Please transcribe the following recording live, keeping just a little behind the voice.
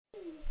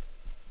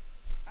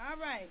All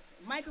right.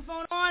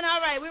 Microphone on. All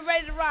right. We're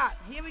ready to rock.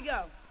 Here we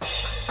go.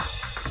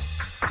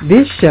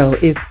 This show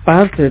is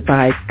sponsored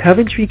by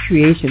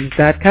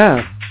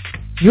CoventryCreations.com.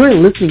 You're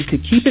listening to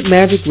Keep It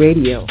Magic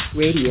Radio.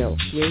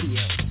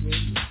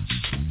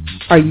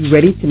 Are you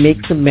ready to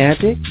make some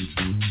magic?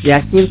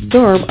 Jacki and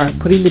Storm are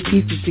putting the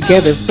pieces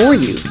together for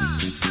you.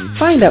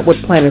 Find out what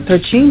planets are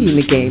changing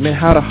the game and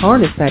how to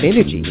harness that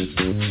energy.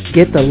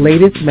 Get the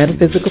latest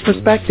metaphysical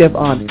perspective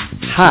on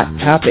hot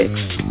topics.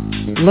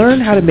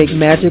 Learn how to make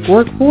magic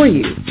work for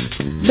you.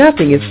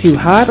 Nothing is too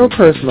hot or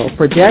personal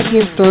for Jacki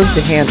and Storm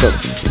to handle.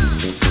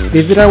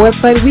 Visit our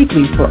website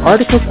weekly for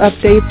articles,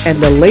 updates,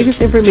 and the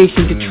latest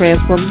information to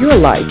transform your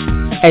life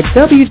at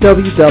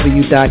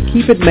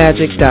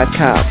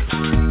www.keepitmagic.com.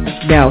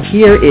 Now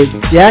here is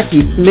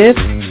Jacki Smith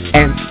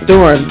and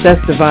Storm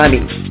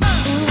Cestavani.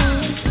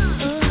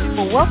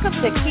 Well, welcome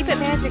to Keep It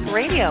Magic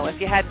Radio,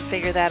 if you hadn't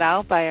figured that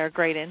out by our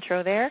great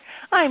intro there.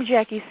 I'm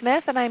Jacki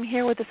Smith, and I'm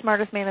here with the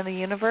smartest man in the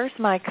universe,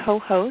 my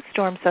co-host,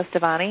 Storm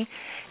Cestavani.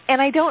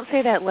 And I don't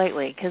say that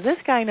lightly, because this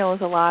guy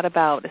knows a lot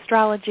about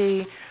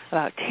astrology,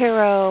 about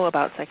tarot,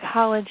 about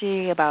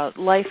psychology, about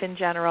life in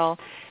general,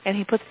 and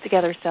he puts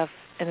together stuff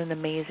in an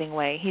amazing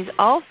way. He's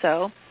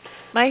also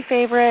my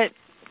favorite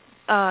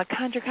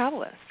conjure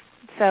kabbalist.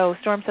 So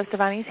Storm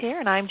Cestavani's here,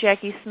 and I'm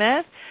Jacki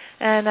Smith,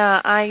 and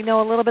I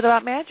know a little bit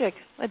about magic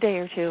a day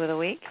or two of the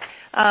week.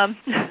 And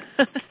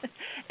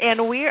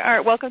we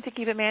are welcome to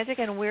Keep It Magic,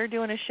 and we're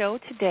doing a show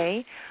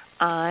today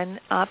on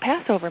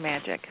Passover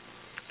magic.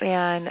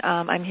 And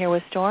I'm here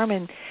with Storm,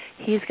 and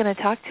he's going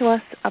to talk to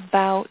us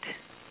about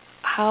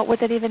what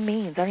that even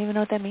means. I don't even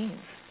know what that means.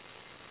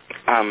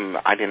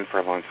 I didn't for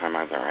a long time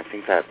either. I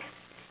think that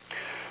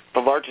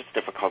the largest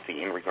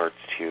difficulty in regards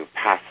to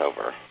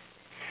Passover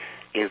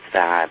is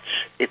that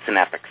it's an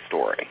epic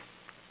story.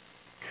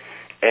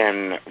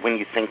 And when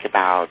you think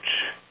about,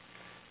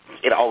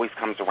 it always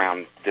comes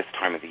around this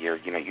time of the year,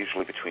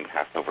 usually between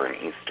Passover and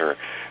Easter,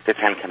 the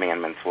Ten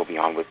Commandments will be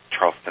on with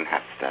Charleston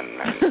Heston.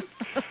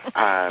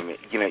 And,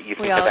 you think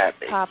we of that.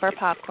 We all pop our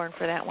popcorn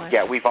for that one.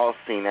 Yeah, we've all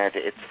seen it.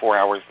 It's 4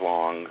 hours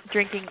long.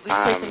 We play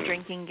some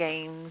drinking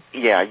games.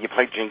 Yeah, you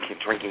play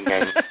drinking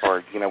games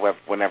for,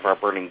 whenever a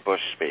burning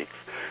bush speaks.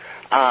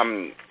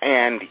 And,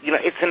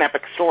 it's an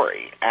epic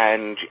story.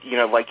 And,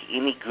 like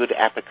any good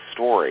epic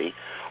story,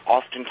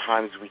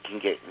 oftentimes we can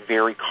get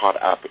very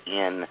caught up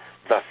in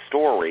the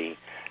story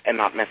and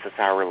not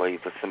necessarily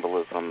the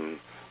symbolism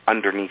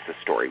underneath the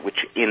story,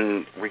 which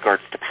in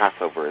regards to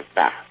Passover is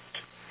best.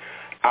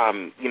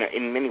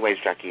 In many ways,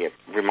 Jacki, it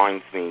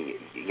reminds me,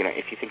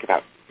 if you think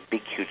about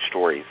big, huge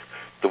stories,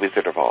 The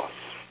Wizard of Oz.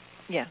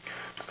 Yeah.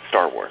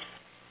 Star Wars.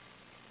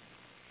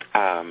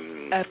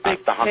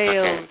 Epic the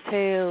Hunger Games.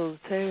 Tales.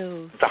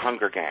 The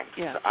Hunger Games,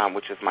 yeah.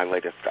 Which is my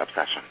latest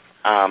obsession.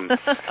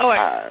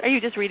 Are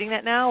you just reading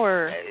that now,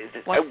 or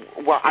what?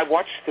 Well, I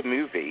watched the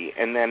movie,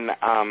 and then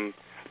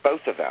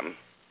both of them,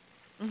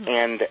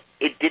 and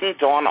it didn't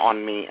dawn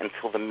on me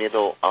until the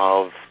middle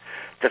of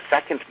the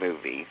second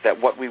movie that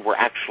what we were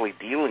actually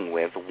dealing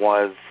with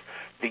was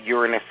the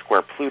Uranus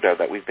square Pluto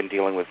that we've been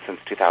dealing with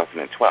since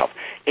 2012.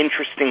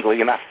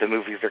 Interestingly enough, the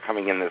movies are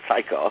coming in this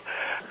cycle,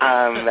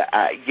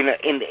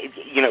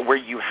 where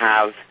you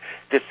have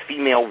this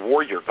female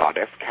warrior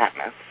goddess,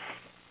 Katniss,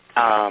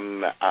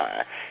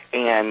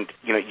 and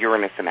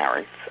Uranus and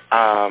Aries,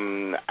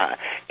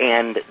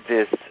 and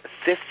this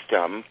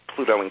system,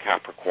 Pluto and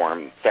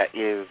Capricorn, that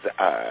is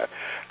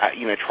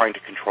trying to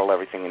control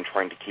everything and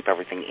trying to keep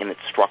everything in its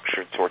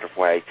structured sort of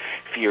way,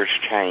 fears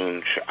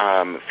change,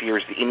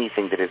 fears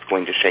anything that is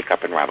going to shake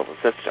up and rattle the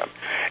system.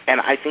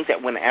 And I think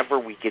that whenever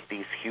we get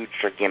these huge,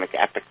 gigantic,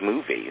 epic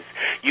movies,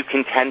 you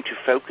can tend to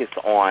focus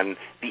on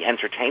the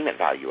entertainment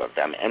value of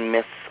them and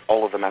miss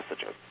all of the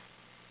messages.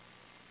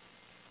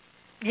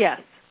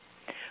 Yes.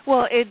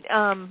 Well,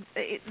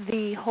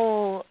 the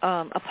whole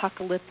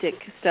apocalyptic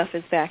stuff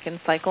is back in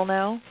cycle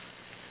now,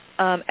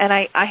 and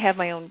I have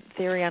my own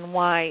theory on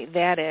why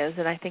that is,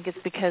 and I think it's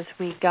because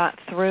we got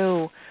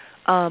through,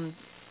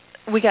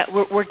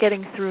 we're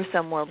getting through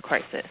some world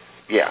crises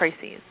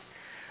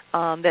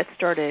that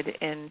started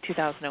in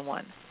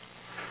 2001.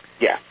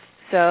 Yeah.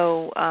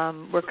 So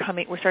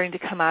we're starting to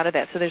come out of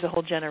that. So there's a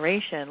whole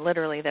generation,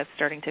 literally, that's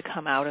starting to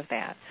come out of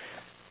that.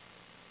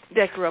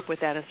 That grew up with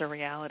that as a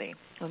reality,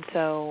 and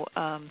so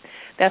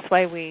that's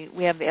why we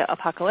have the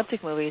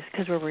apocalyptic movies,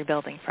 because we're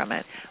rebuilding from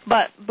it.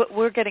 But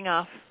we're getting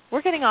off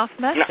message.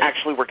 No,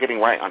 actually, we're getting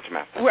right onto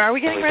message. Are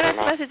we getting right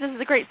onto message? This is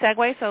a great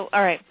segue. So,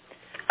 all right.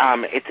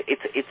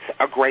 It's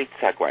a great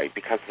segue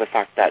because of the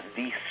fact that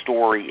the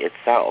story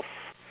itself,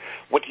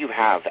 what you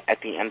have at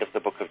the end of the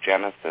book of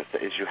Genesis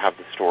is you have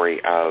the story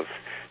of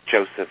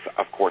Joseph,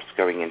 of course,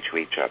 going into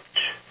Egypt,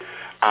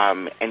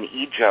 and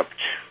Egypt.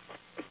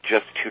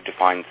 Just to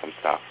define some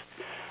stuff.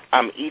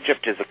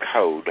 Egypt is a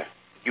code.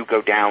 You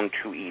go down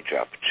to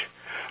Egypt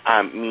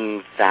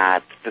means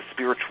that the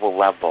spiritual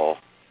level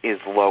is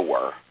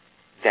lower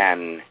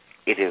than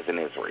it is in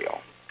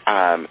Israel.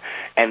 And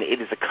it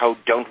is a code.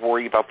 Don't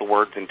worry about the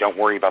words and don't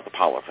worry about the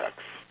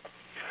politics.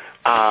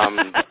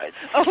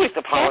 Keep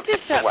the politics that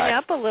just shut away. me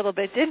up a little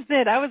bit, didn't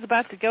it? I was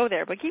about to go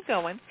there, but keep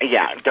going.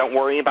 Yeah, don't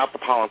worry about the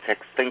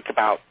politics. Think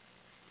about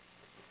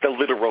the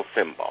literal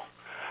symbol.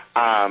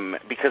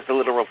 Because the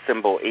literal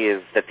symbol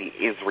is that the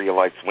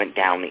Israelites went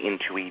down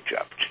into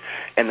Egypt,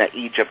 and that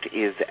Egypt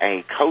is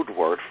a code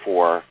word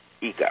for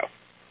ego.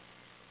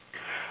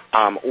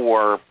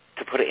 Or,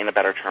 to put it in a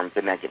better term,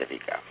 the negative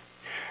ego.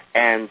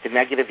 And the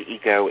negative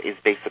ego is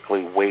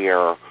basically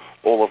where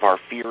all of our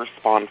fears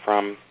spawn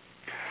from.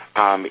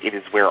 It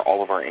is where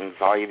all of our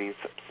anxieties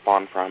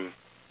spawn from.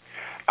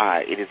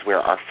 It is where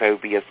our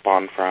phobias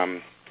spawn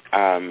from.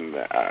 And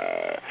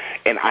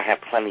I have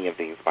plenty of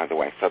these, by the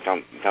way, so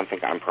don't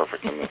think I'm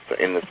perfect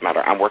in this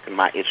matter. I'm working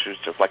my issues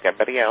just like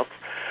everybody else.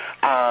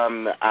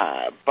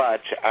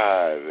 But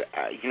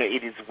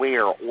it is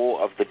where all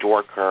of the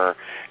darker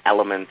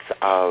elements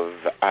of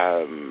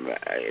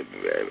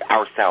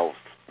ourselves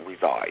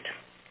reside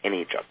in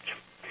Egypt.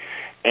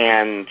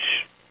 And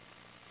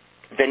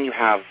then you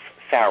have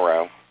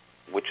Pharaoh,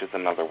 which is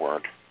another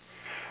word.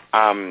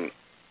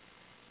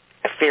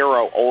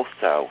 Pharaoh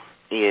also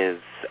is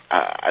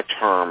a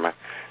term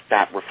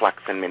that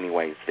reflects in many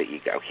ways the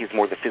ego. He's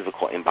more the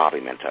physical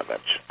embodiment of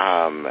it.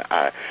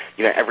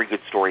 Every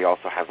good story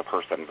also has a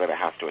person that it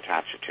has to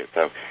attach it to.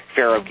 So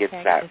Pharaoh gets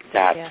that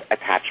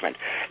attachment.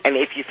 And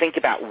if you think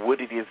about what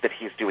it is that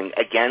he's doing,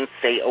 again,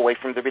 stay away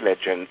from the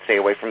religion, stay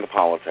away from the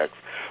politics,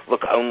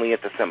 look only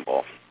at the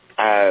symbol.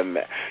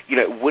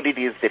 What it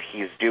is that he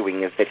is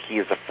doing is that he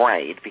is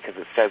afraid, because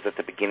it says at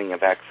the beginning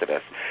of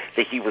Exodus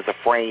that he was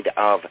afraid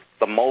of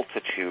the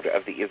multitude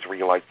of the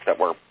Israelites that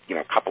were,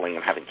 coupling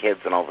and having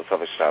kids and all this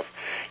other stuff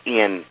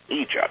in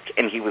Egypt,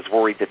 and he was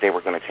worried that they were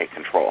going to take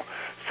control.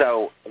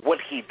 So what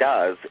he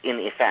does, in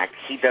effect,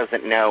 he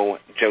doesn't know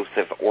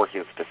Joseph or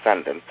his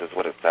descendants, is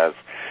what it says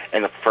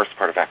in the first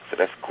part of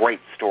Exodus. Great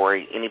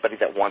story. Anybody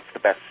that wants the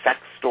best sex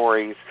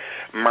stories,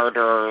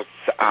 murders,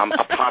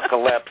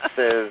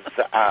 apocalypses.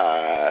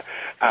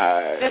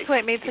 That's why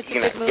it made such a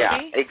good movie?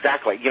 Yeah,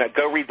 exactly.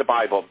 Go read the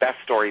Bible. Best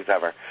stories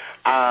ever.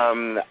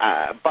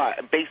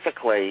 But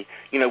basically,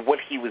 what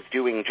he was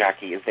doing,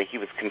 Jackie, is that he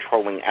was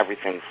controlling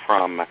everything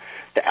from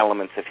the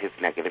elements of his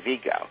negative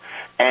ego.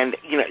 And,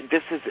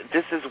 this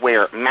is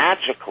where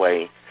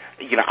magically,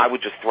 I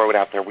would just throw it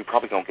out there. We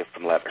probably going to get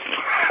some letters.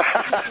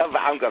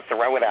 I'm going to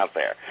throw it out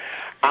there.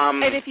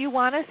 And if you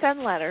want to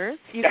send letters,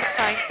 you can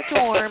find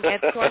Storm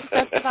at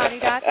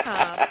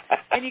stormcestavani.com,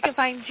 and you can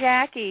find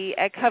Jacki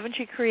at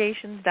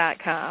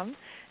coventrycreations.com.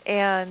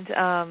 And,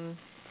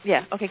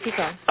 okay, keep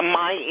going.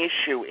 My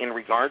issue in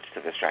regards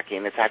to this, Jacki,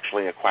 and it's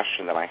actually a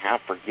question that I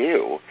have for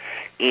you,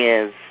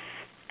 is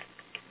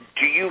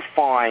do you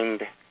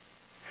find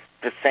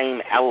the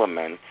same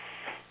elements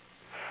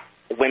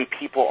when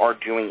people are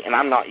doing, and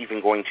I'm not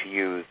even going to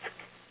use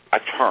a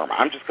term,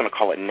 I'm just going to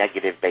call it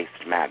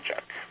negative-based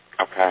magic,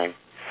 okay?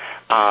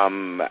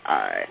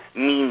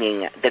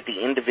 Meaning that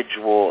the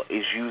individual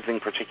is using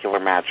particular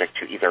magic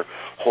to either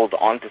hold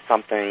on to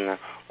something,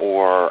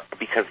 or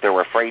because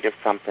they're afraid of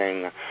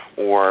something,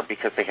 or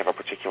because they have a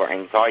particular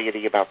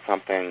anxiety about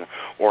something,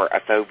 or a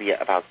phobia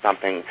about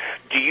something.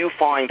 Do you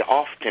find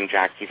often,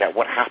 Jacki, that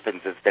what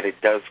happens is that it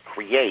does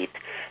create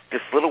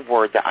this little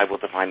word that I will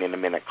define in a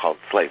minute called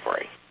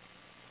slavery?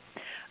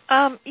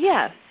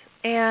 Yes,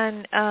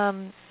 and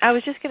I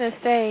was just going to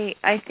say,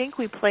 I think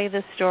we play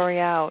this story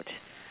out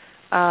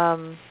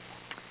in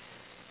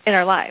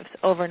our lives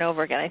over and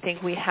over again. I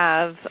think we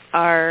have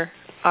our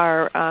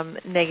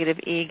negative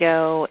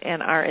ego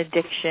and our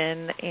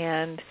addiction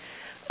and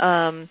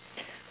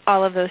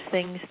all of those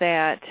things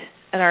and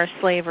our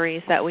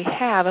slaveries that we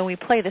have, and we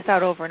play this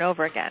out over and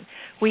over again.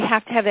 We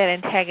have to have that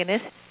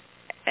antagonist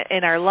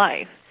in our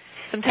life.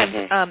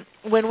 Sometimes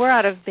when we're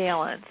out of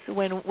balance,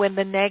 when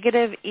the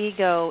negative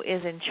ego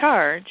is in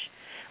charge,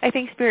 I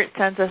think Spirit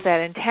sends us that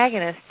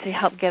antagonist to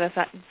help get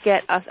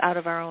us out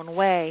of our own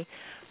way.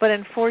 But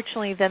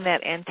unfortunately, then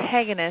that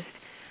antagonist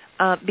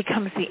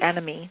becomes the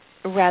enemy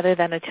rather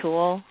than a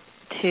tool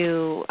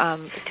to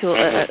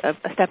a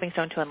stepping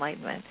stone to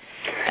enlightenment.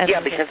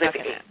 Yeah, because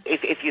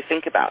if you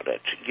think about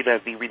it,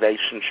 the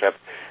relationship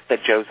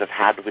that Joseph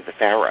had with the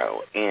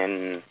Pharaoh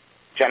in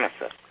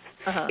Genesis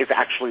is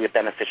actually a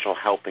beneficial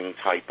helping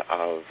type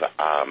of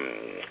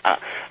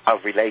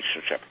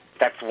relationship.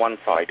 That's one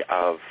side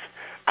of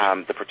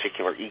the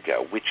particular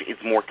ego, which is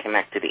more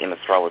connected in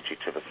astrology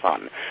to the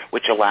sun,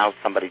 which allows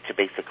somebody to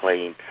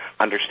basically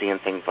understand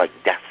things like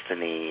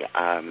destiny,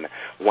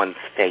 one's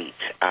fate,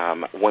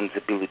 one's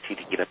ability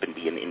to get up and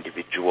be an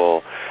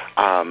individual,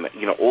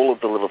 all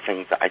of the little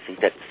things that I think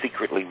that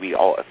secretly we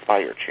all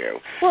aspire to.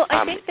 Well,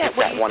 I think that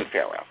one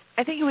Pharaoh.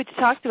 I think what you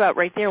talked about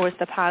right there was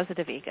the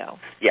positive ego.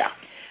 Yeah.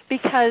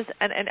 Because,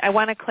 and I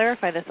want to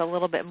clarify this a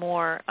little bit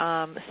more,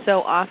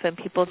 so often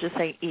people just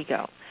say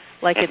ego,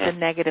 like it's a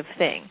negative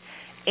thing.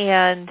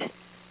 And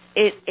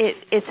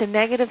it's a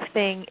negative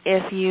thing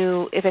if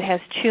it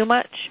has too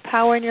much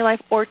power in your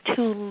life or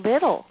too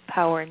little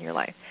power in your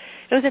life.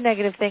 It was a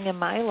negative thing in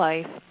my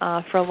life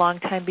for a long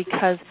time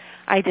because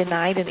I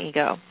denied an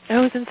ego. I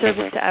was in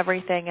service to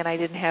everything, and I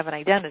didn't have an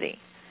identity.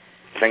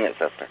 Sing it,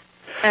 sister.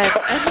 And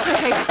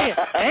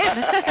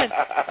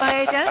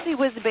my identity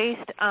was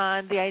based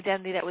on the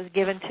identity that was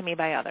given to me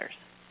by others.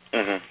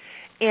 Mm-hmm.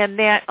 And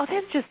that's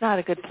just not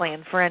a good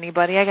plan for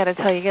anybody. I got to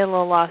tell you, get a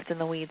little lost in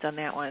the weeds on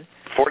that one.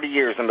 40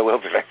 years in the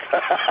wilderness.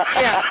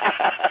 Yeah.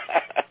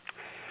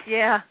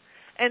 Yeah.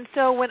 And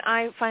so when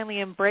I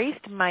finally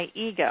embraced my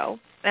ego,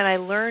 and I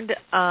learned,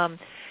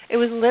 it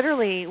was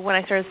literally when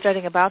I started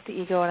studying about the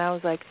ego, and I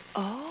was like,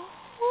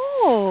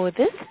 oh,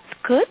 this is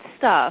good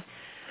stuff.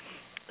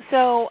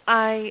 So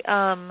it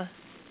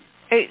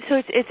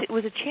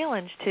was a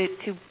challenge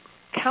to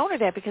counter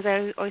that, because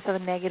I always thought the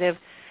negative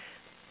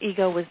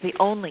ego was the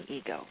only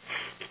ego.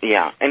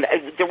 Yeah, and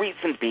the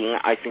reason being,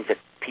 I think that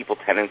people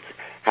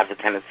have the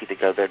tendency to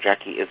go there,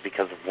 Jacki, is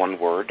because of one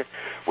word,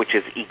 which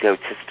is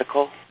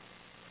egotistical.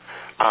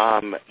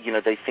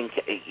 They think,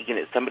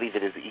 somebody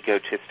that is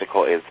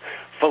egotistical is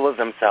full of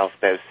themselves,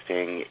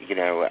 boasting,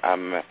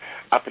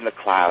 up in the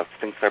clouds,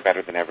 thinks they're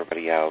better than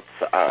everybody else,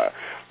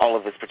 all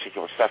of this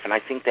particular stuff. And I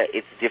think that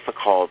it's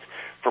difficult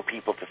for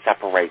people to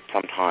separate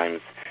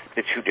sometimes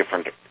the two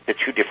different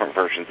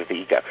versions of the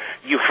ego.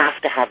 You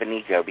have to have an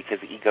ego because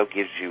the ego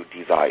gives you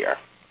desire.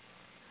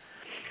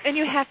 And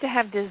you have to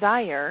have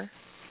desire.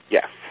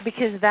 Yes.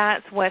 Because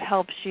that's what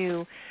helps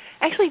you.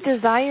 Actually,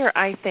 desire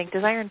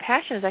and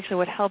passion is actually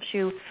what helps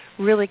you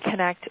really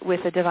connect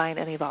with the divine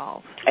and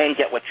evolve. And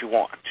get what you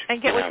want.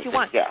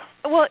 Yeah.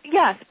 Well,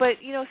 yes, but,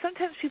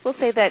 sometimes people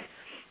say that,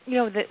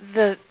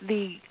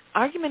 the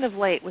argument of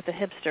late with the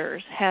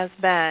hipsters has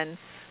been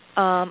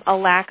a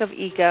lack of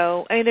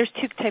ego. I mean, there's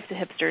two types of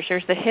hipsters.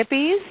 There's the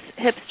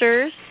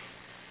hipsters,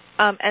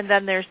 and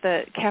then there's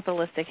the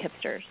capitalistic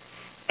hipsters.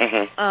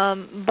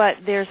 Mm-hmm. But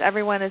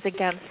everyone is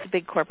against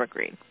big corporate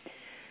greed.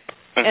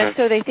 Mm-hmm. And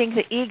so they think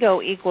the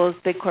ego equals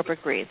big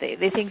corporate greed.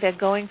 They think that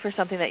going for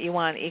something that you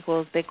want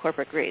equals big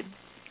corporate greed.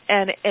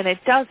 And it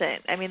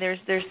doesn't. I mean,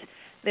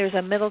 there's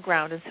a middle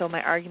ground, and so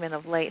my argument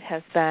of late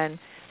has been,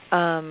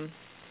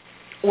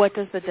 what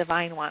does the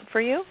divine want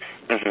for you?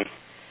 Mm-hmm.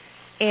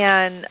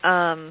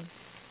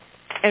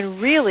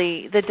 And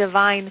really, the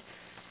divine,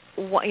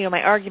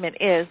 my argument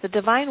is, the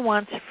divine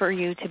wants for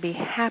you to be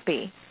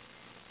happy,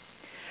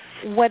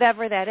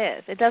 whatever that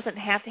is. It doesn't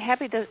have to.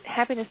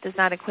 Happiness does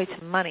not equate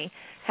to money.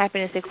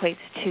 Happiness equates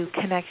to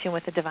connection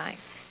with the divine.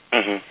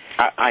 Mm-hmm.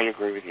 I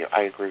agree with you.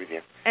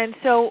 And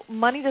so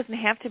money doesn't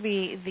have to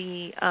be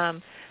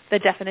the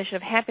definition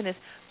of happiness,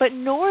 but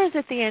nor is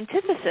it the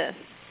antithesis,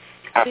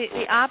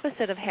 the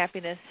opposite of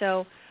happiness.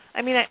 So,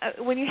 I mean,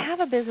 when you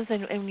have a business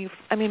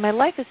and my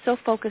life is so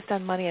focused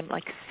on money, I'm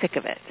like sick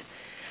of it.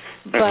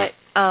 But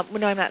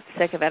no, I'm not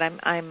sick of it.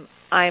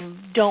 I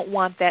don't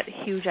want that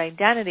huge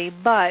identity.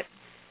 But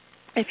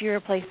if you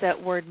replace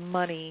that word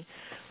money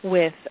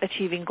with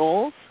achieving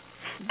goals,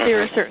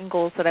 there are certain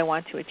goals that I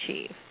want to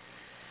achieve.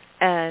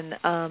 And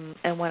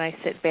when I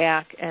sit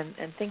back and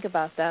think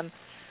about them,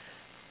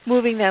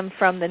 moving them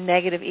from the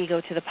negative ego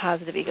to the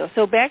positive ego.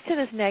 So back to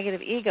this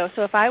negative ego.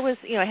 So if I was,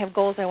 I have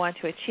goals I want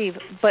to achieve,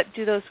 but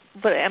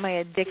am I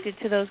addicted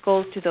to those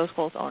goals? Do those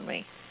goals own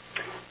me?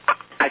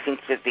 I think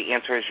that the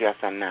answer is yes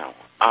and no.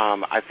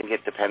 I think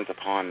it depends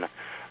upon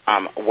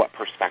what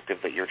perspective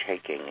that you're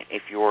taking.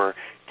 If you're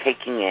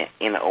taking it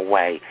in a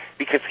way,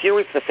 because here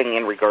is the thing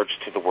in regards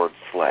to the word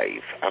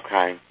slave,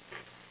 okay?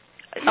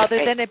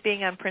 Other than it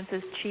being on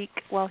Prince's cheek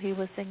while he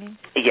was singing?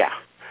 Yeah.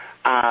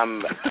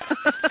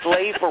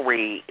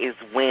 Slavery is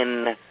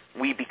when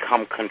we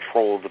become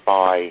controlled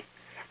by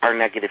our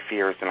negative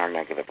fears and our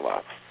negative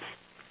loves.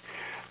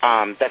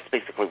 That's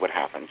basically what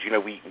happens.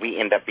 We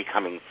end up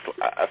becoming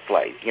a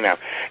slave,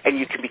 and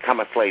you can become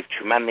a slave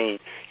to money,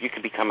 you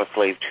can become a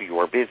slave to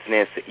your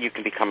business, you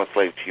can become a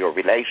slave to your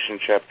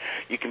relationship,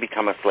 you can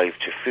become a slave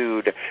to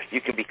food,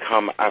 you can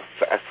become a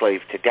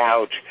slave to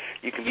doubt,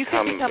 you can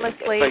become a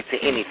slave to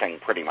anything,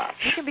 pretty much.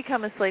 You can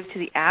become a slave to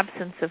the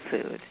absence of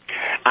food.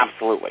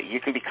 Absolutely. You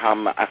can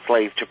become a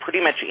slave to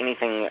pretty much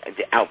anything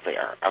out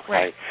there, okay?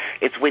 Right.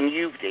 It's when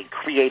you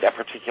create a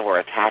particular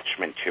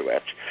attachment to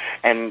it,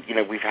 and,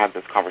 we've had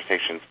this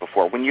conversations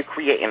before. When you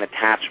create an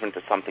attachment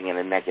to something in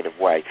a negative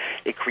way,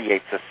 it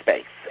creates a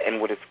space,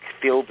 and what is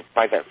filled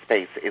by that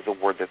space is a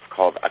word that's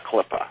called a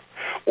klippa,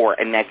 or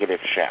a negative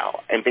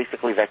shell, and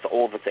basically that's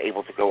all that's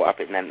able to go up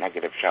in that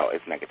negative shell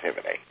is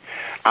negativity,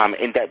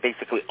 and that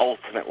basically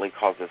ultimately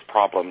causes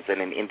problems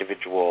in an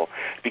individual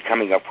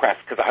becoming oppressed,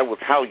 because I will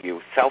tell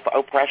you,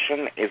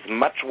 self-oppression is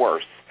much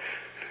worse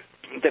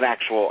than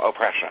actual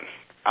oppression.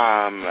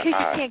 Because you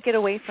can't get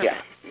away from it.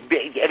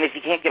 And if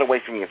you can't get away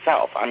from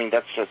yourself, I mean,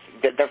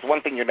 that's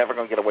one thing you're never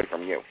going to get away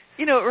from you.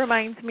 It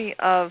reminds me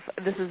of,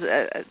 this is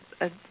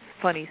a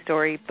funny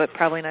story, but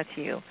probably not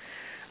to you,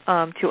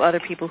 to other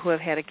people who have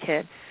had a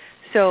kid.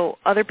 So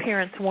other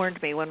parents warned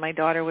me when my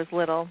daughter was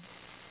little,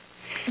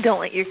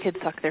 don't let your kid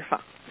suck their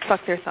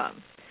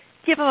thumb.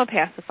 Give them a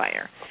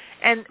pacifier.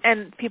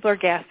 And people are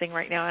gasping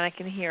right now, and I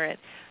can hear it.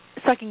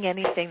 Sucking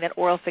anything, that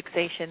oral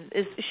fixation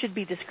should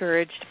be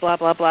discouraged, blah,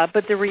 blah, blah.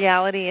 But the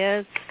reality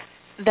is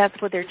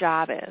that's what their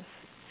job is.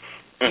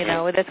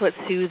 Mm-hmm. That's what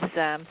soothes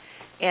them.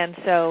 And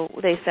so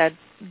they said,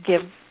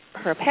 give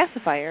her a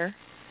pacifier,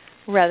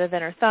 rather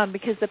than her thumb,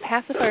 because the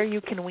pacifier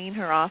you can wean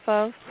her off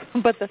of,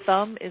 but the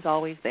thumb is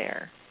always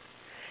there.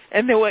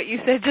 And then what you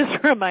said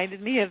just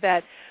reminded me of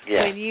that.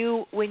 Yeah.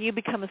 When you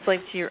become a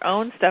slave to your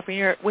own stuff,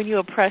 when you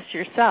oppress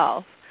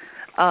yourself,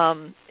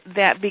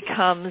 that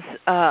becomes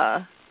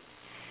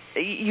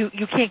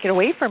you can't get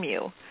away from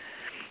you.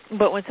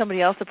 But when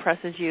somebody else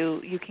oppresses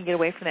you, you can get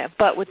away from that.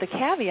 But with the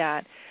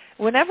caveat,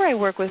 whenever I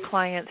work with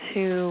clients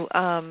who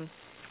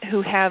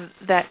have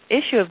that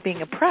issue of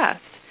being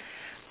oppressed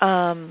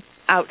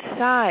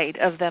outside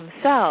of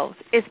themselves,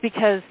 it's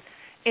because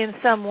in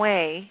some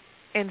way,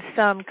 in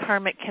some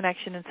karmic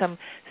connection, in some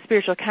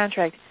spiritual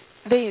contract,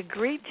 they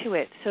agreed to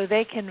it so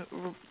they can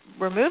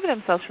remove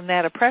themselves from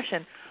that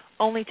oppression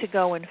only to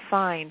go and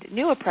find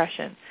new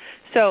oppression.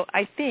 So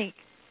I think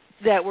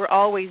that we're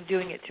always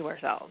doing it to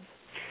ourselves.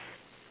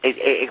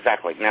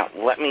 Exactly. Now,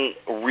 let me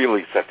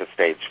really set the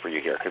stage for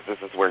you here, because this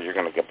is where you're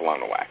going to get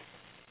blown away.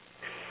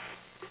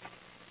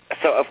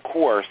 So, of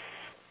course,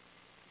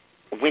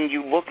 when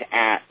you look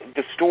at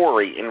the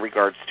story in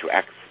regards to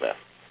Exodus,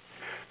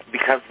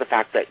 because of the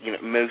fact that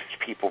most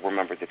people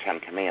remember the Ten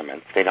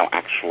Commandments, they don't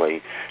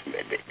actually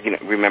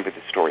remember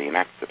the story in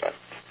Exodus.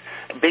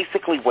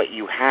 Basically, what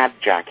you had,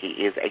 Jacki,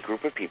 is a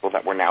group of people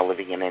that were now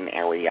living in an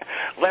area.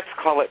 Let's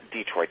call it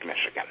Detroit,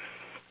 Michigan,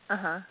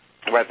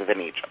 rather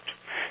than Egypt.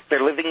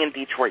 They're living in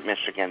Detroit,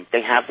 Michigan.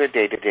 They have their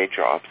day-to-day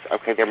jobs.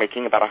 Okay, they're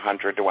making about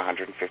 $100,000 to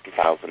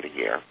 $150,000 a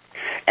year.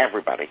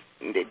 Everybody,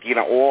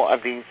 all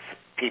of these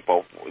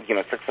people,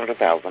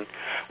 600,000,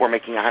 were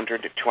making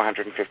 $100,000 to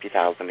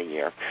 $250,000 a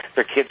year.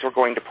 Their kids were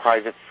going to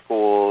private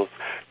schools.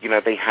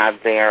 They had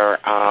their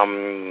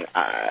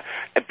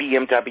a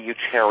BMW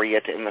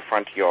Chariot in the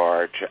front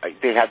yard.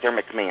 They had their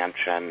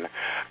McMansion.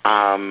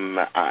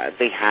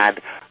 They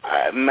had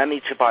money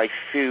to buy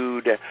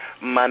food,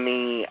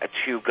 money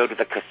to go to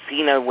the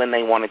casino when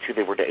they wanted to.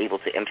 They were able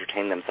to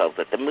entertain themselves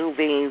at the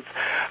movies.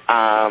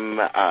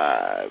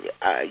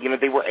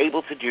 They were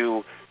able to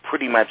do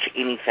pretty much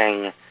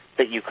anything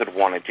that you could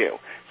want to do.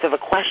 So the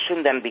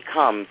question then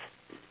becomes,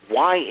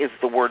 why is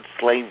the word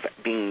slave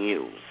being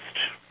used?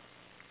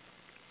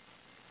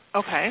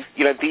 Okay.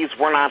 These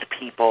were not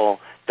people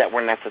that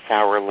were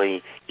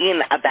necessarily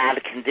in a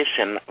bad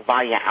condition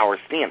via our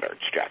standards,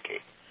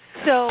 Jacki.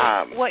 So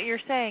what you're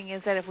saying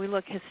is that if we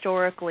look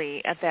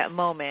historically at that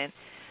moment,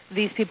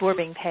 these people were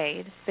being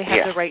paid. They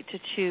had the right to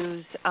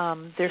choose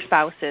their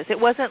spouses. It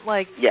wasn't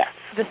like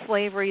the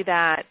slavery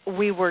that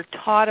we were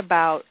taught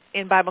about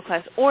in Bible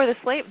class, or the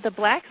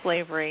black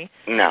slavery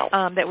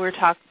that we were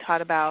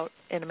taught about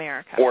in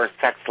America, or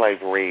sex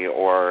slavery,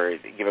 or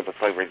the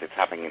slavery that's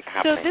happening.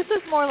 So this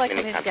is more like an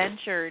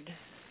indentured.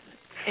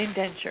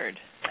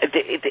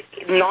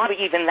 Not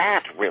even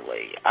that,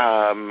 really,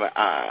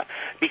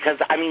 because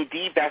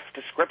the best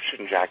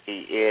description,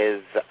 Jacki,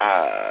 is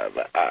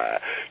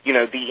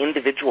the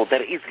individual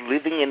that is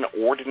living an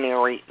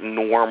ordinary,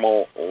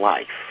 normal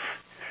life.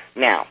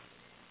 Now,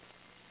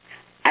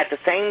 at the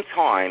same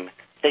time,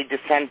 they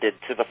descended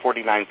to the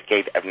 49th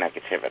gate of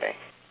negativity.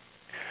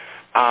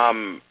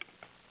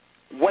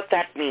 What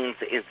that means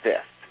is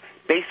this.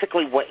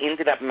 Basically, what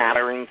ended up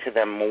mattering to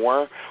them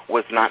more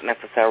was not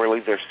necessarily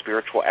their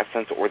spiritual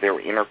essence or their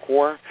inner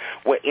core.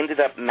 What ended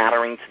up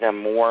mattering to them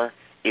more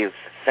is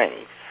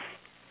things.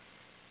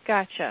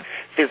 Gotcha.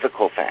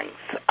 Physical things.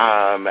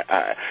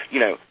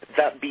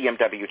 That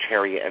BMW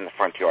Chariot in the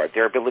front yard,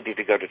 their ability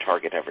to go to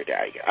Target every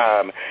day,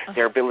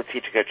 their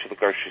ability to go to the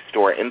grocery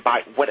store and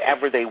buy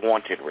whatever they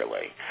wanted,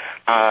 really.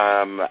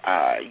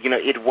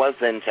 It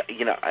wasn't,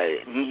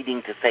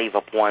 needing to save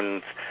up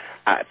one's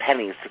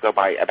pennies to go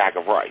buy a bag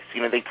of rice.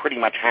 They pretty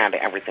much had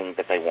everything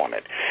that they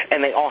wanted.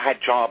 And they all had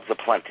jobs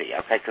aplenty,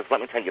 okay? Because let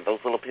me tell you,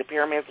 those little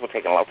pyramids were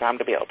taking a long time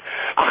to build.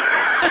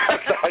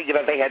 So,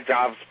 they had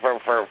jobs for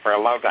a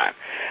long time.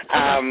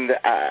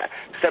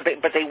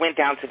 But they went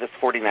down to this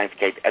 49th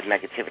gate of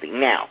negativity.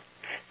 Now,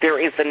 there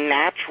is a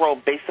natural,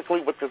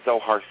 basically what the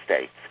Zohar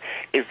states,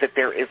 is that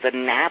there is a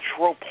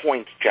natural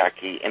point,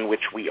 Jacki, in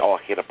which we all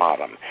hit a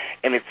bottom.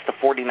 And it's the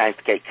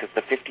 49th gate, because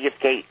the 50th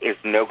gate is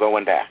no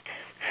going back.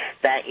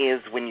 That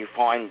is when you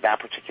find that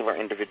particular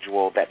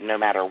individual that no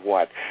matter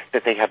what,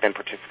 that they have been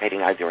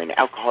participating either in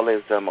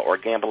alcoholism or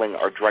gambling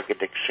or drug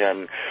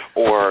addiction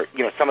or,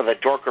 some of the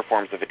darker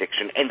forms of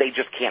addiction, and they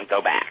just can't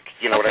go back.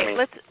 You know what I mean?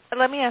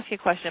 Let me ask you a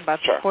question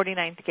about the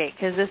 49th gate,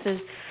 because this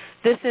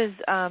is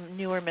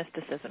newer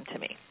mysticism to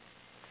me.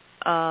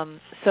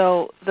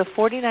 So the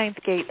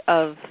 49th gate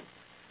of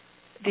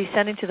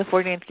descending to the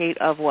 49th gate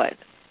of what?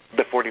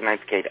 The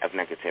 49th gate of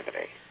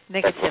negativity.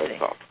 Negativity. That's what it's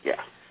called.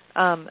 Yeah.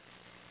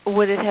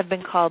 Would it have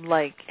been called,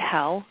 like,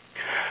 hell?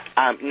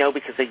 No,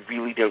 because they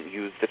really don't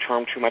use the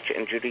term too much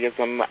in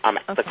Judaism.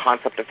 The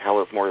concept of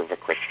hell is more of a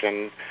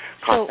Christian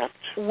concept.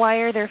 So why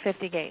are there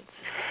 50 gates?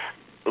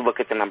 Look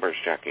at the numbers,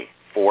 Jacki.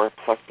 4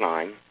 plus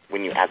 9,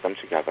 when you add them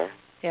together,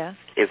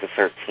 is a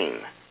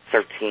 13.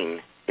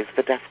 13 is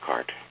the death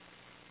card.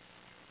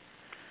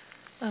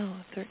 Oh,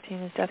 13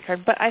 is death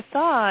card. But I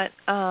thought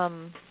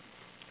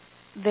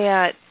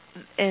that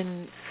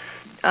in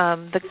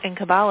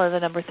Kabbalah, the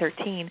number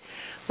 13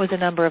 was a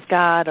number of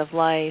God, of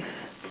life.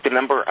 The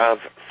number of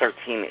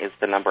 13 is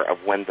the number of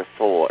when the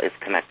soul is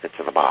connected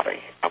to the body,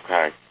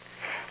 okay?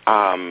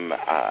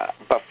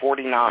 But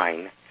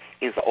 49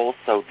 is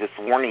also this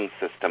warning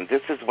system.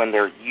 This is when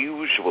there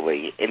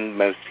usually, in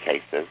most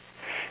cases,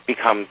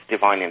 becomes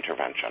divine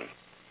intervention.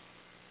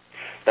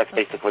 That's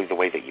basically the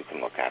way that you can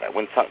look at it.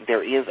 When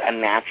there is a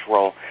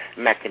natural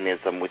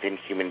mechanism within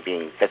human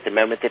beings that the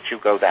moment that you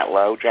go that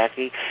low,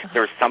 Jackie,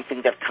 there's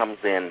something that comes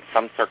in,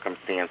 some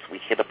circumstance, we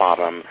hit a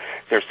bottom,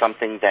 there's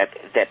something that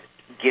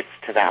gets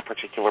to that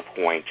particular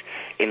point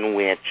in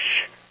which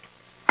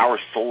our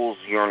souls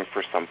yearn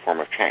for some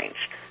form of change.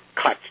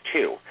 Cut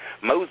to,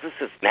 Moses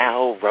is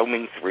now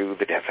roaming through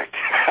the desert.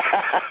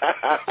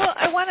 Well,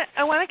 I want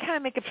to kind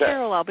of make a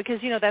parallel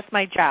because, that's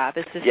my job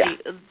is to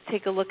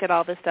take a look at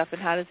all this stuff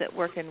and how does it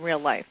work in real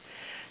life.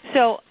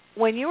 So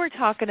when you were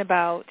talking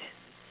about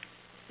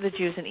the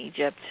Jews in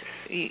Egypt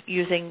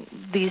using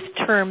these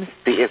terms,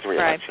 the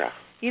Israelites,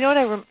 you know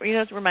what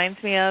it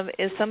reminds me of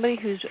is somebody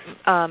who's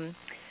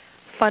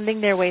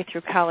funding their way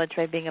through college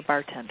by being a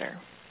bartender,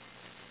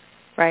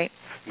 right?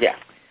 Yeah.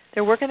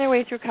 They're working their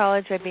way through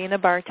college by being a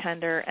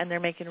bartender, and they're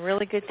making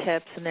really good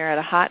tips, and they're at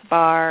a hot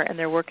bar, and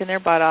they're working their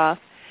butt off,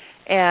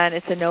 and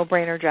it's a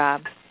no-brainer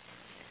job.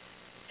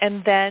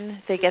 And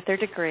then they get their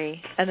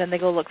degree, and then they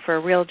go look for a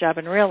real job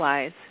and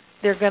realize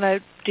they're going to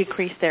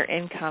decrease their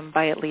income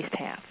by at least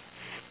half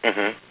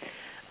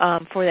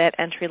for that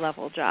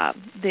entry-level job.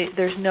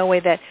 There's no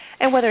way that,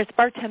 and whether it's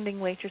bartending,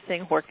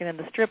 waitressing, working in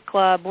the strip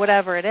club,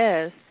 whatever it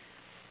is,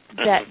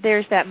 that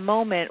there's that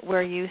moment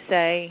where you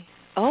say,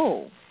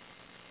 oh,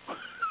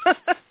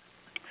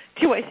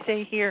 do I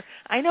stay here?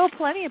 I know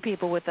plenty of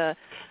people with a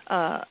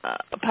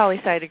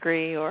poli-sci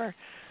degree or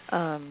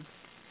something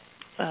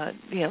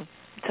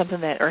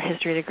that, or a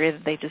history degree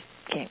that they just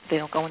can't. They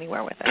don't go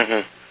anywhere with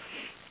it.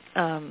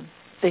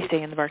 They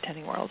stay in the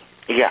bartending world.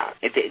 Yeah,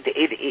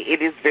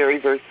 it is very,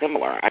 very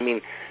similar. I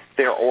mean,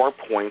 there are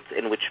points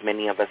in which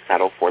many of us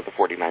settle for the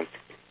 49th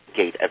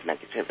gate of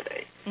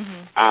negativity.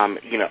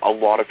 A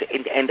lot of,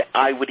 and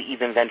I would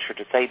even venture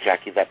to say,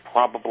 Jackie, that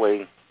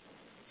probably.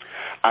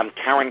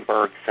 Karen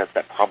Berg says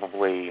that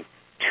probably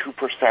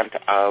 2%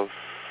 of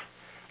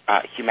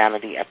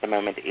humanity at the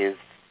moment is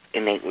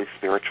innately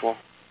spiritual.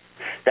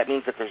 That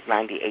means that there's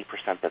 98%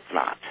 that's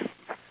not.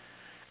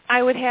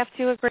 I would have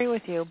to agree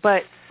with you,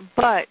 but...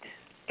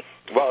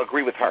 Well,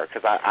 agree with her,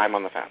 because I'm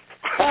on the fence.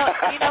 Well,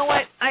 you know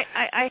what?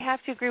 I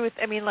have to agree with,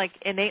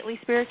 innately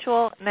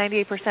spiritual,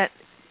 98%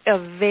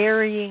 of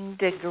varying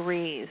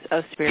degrees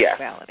of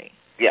spirituality.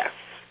 Yes.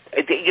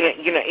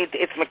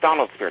 It's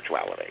McDonald's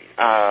spirituality.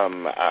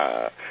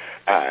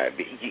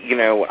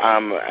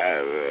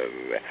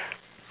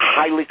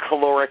 Highly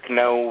caloric,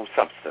 no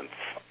substance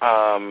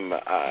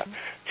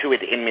to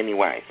it in many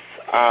ways.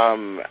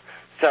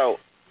 So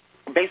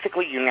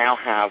basically, you now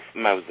have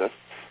Moses,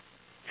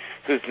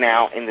 who's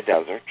now in the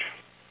desert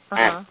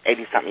at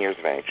 80-something years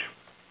of age.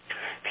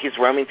 He's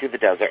roaming through the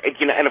desert.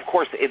 And of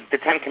course, the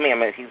Ten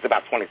Commandments, he's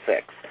about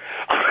 26.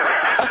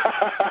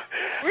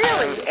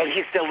 Really? And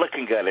he's still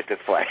looking good at this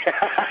point.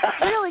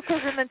 Really?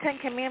 Because in the Ten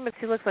Commandments,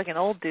 he looks like an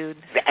old dude.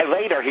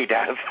 Later he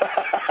does.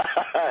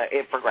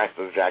 It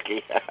progresses,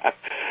 Jackie.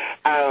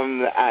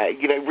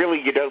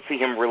 Really, you don't see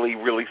him really,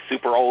 really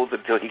super old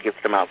until he gets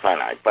to Mount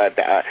Sinai. But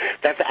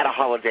that's at a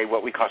holiday,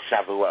 what we call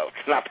Shavuot,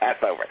 not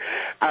Passover.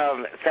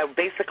 So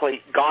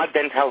basically, God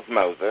then tells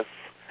Moses,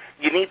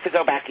 you need to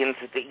go back in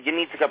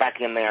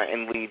there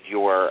and lead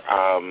your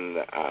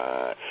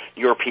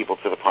people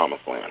to the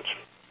Promised Land.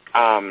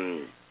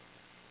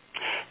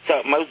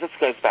 So Moses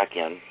goes back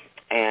in,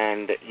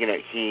 and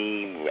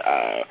he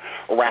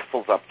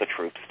wrestles up the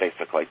troops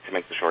basically to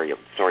make the story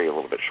a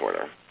little bit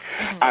shorter.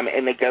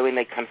 And they go and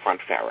they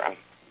confront Pharaoh,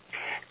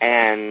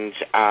 and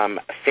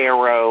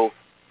Pharaoh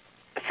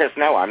says,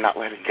 "No, I'm not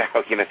letting go."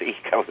 The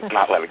ego is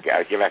not letting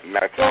go.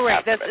 Well,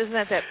 right. Isn't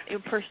that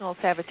personal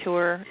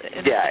saboteur?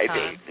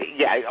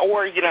 Yeah.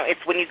 Or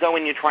it's when you go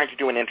and you're trying to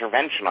do an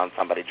intervention on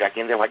somebody, Jackie,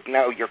 and they're like,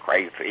 "No, you're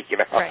crazy."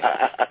 Right.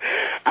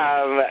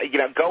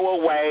 Go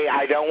away.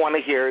 I don't want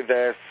to hear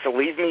this. So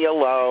leave me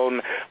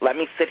alone. Let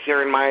me sit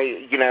here in my,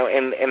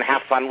 and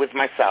have fun with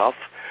myself.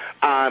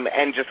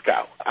 And just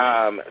go.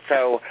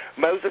 So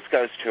Moses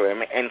goes to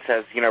him and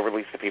says,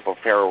 release the people.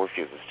 Pharaoh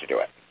refuses to do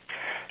it.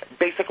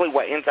 Basically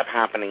what ends up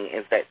happening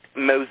is that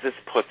Moses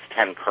puts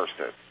 10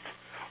 curses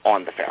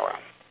on the Pharaoh.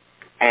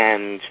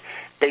 And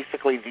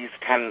basically these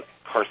 10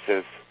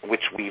 curses,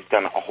 which we've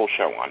done a whole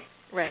show on,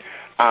 right,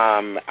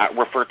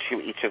 refer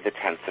to each of the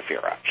 10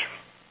 sephirot.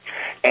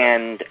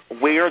 And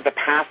where the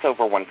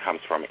Passover one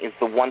comes from is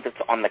the one that's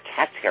on the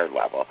Keter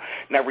level.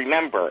 Now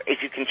remember,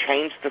 if you can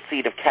change the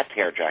seed of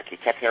Keter, Jackie,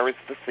 Keter is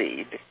the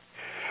seed.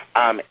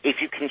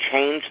 If you can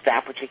change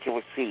that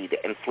particular seed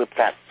and flip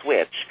that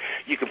switch,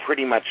 you can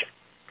pretty much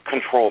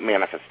control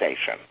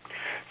manifestation.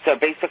 So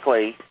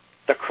basically,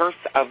 the curse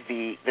of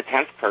the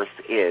 10th curse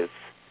is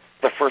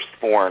the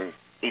firstborn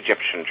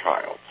Egyptian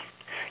child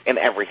in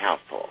every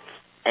household.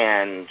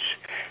 And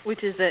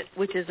which is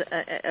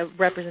a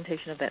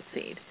representation of that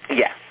seed.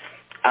 Yes.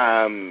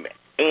 And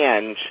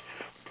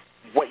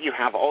what you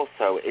have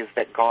also is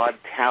that God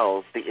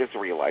tells the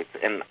Israelites,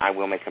 and I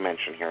will make a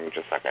mention here in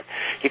just a second,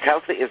 he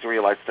tells the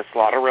Israelites to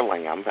slaughter a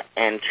lamb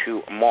and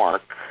to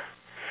mark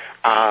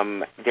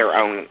their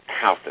own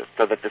houses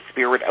so that the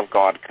Spirit of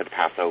God could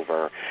pass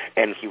over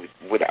and he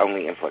would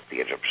only inflict the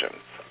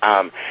Egyptians.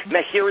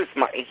 Now here is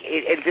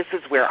and this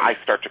is where I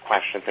start to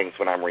question things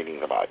when I'm reading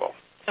the Bible.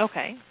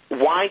 Okay.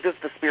 Why does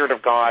the Spirit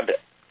of God,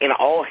 in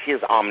all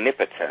his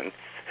omnipotence,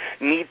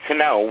 need to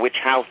know which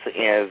house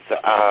is,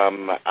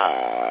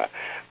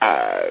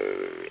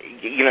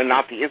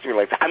 not the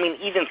Israelites? I mean,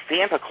 even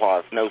Santa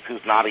Claus knows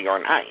who's naughty or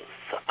nice.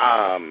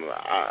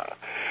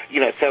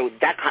 So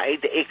that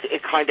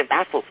it kind of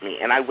baffles me.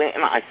 And I went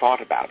and I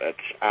thought about it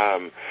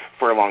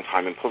for a long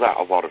time and pulled out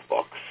a lot of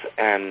books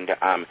and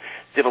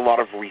did a lot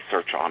of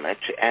research on it.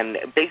 And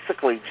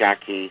basically,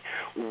 Jacki,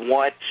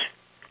 what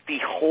the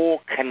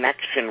whole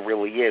connection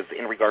really is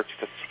in regards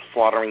to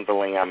slaughtering the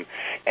lamb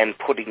and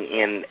putting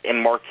in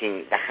and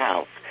marking the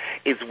house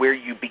is where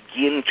you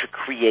begin to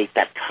create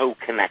that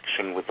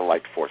co-connection with the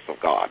light force of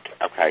God,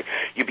 okay?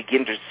 You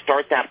begin to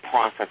start that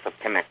process of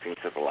connecting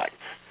to the light.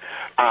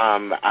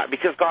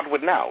 Because God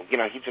would know,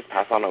 he'd just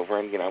pass on over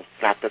and,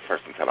 snap this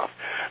person's head off.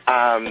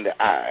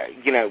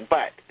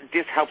 But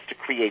this helps to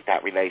create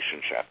that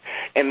relationship.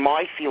 And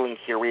my feeling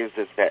here is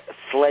that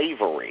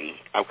slavery,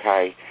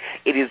 okay,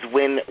 it is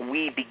when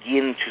we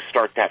begin to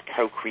start that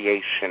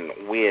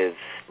co-creation with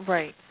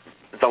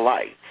the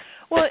light.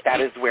 Well, that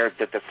is where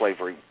the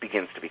slavery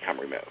begins to become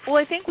removed. Well,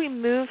 I think we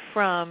move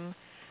from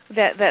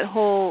that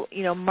whole,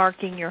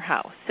 marking your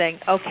house, saying,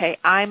 okay,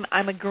 I'm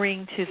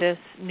agreeing to this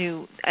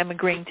I'm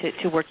agreeing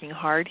to working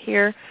hard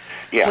here.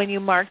 Yeah. When you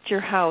marked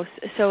your house,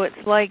 so it's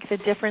like the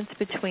difference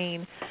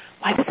between,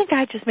 why doesn't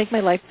God just make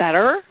my life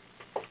better?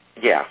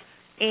 Yeah.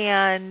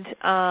 And,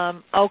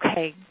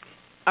 okay,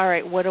 all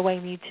right, what do I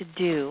need to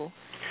do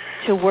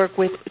to work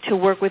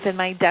within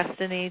my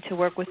destiny, to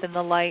work within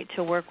the light,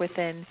 to work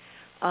within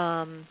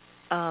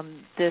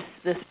this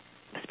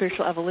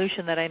spiritual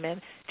evolution that I'm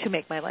in to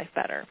make my life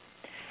better?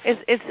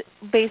 It's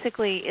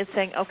basically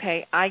saying,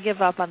 okay, I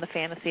give up on the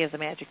fantasy of the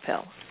magic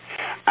pill.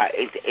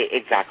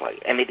 Exactly,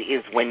 and it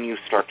is when you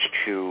start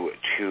to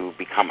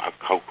become a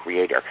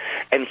co-creator.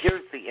 And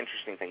here's the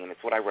interesting thing, and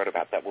it's what I wrote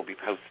about that will be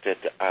posted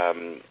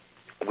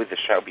with the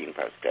show being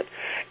posted,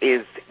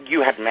 is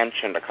you had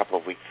mentioned a couple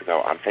of weeks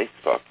ago on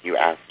Facebook, you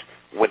asked,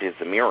 what is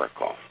a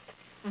miracle?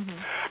 Mm-hmm.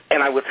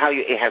 And I will tell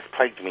you, it has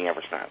plagued me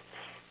ever since.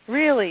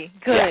 Really?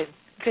 Good. Yeah.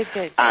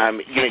 Good.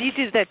 You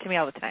do that to me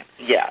all the time.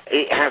 Yeah,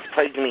 it has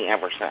plagued me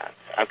ever since,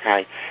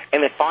 okay?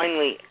 And it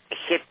finally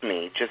hit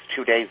me just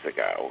 2 days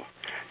ago,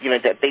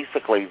 that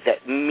basically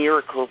that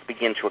miracles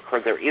begin to occur.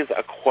 There is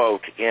a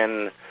quote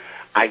in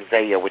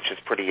Isaiah which is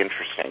pretty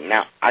interesting.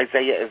 Now,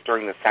 Isaiah is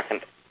during the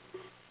second,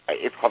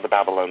 it's called the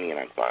Babylonian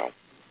exile.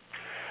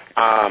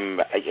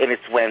 And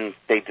it's when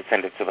they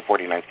descended to the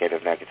 49th gate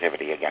of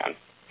negativity again.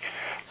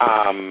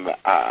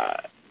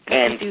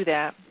 And do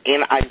that.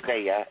 In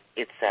Isaiah,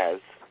 it says,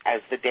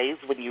 as the days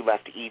when you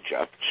left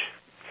Egypt,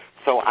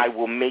 so I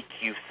will make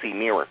you see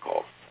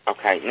miracles.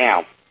 Okay,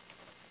 now,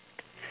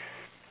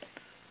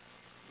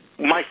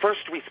 my first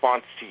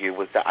response to you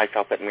was that I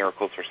felt that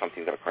miracles were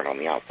something that occurred on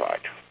the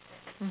outside.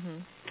 Mm-hmm.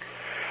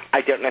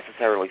 I don't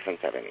necessarily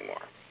think that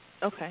anymore.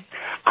 Okay.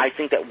 I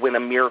think that when a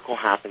miracle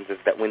happens is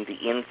that when the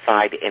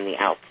inside and the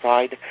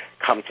outside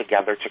come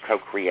together to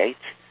co-create,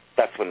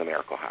 that's when the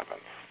miracle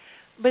happens.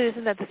 But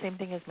isn't that the same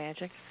thing as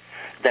magic?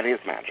 That is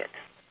magic.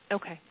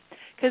 Okay.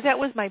 Because that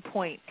was my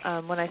point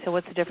when I said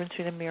what's the difference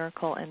between a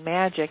miracle and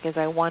magic, is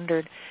I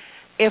wondered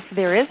if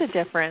there is a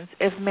difference,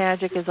 if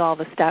magic is all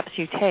the steps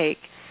you take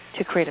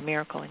to create a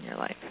miracle in your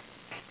life.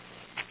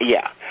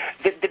 Yeah.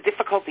 The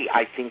difficulty,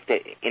 I think that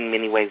in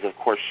many ways, of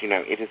course,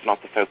 it is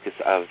not the focus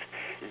of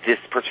this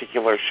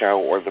particular show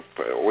or the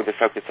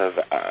focus of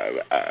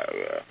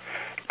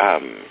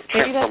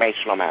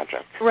transformational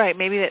magic. Right.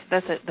 Maybe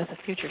that's a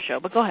future show,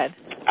 but go ahead.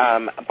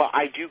 But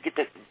I do get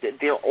that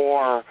there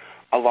are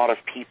a lot of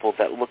people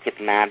that look at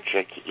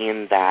magic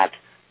in that,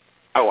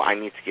 I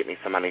need to get me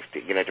some money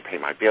to pay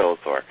my bills,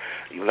 or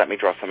let me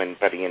draw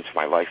somebody into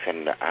my life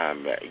and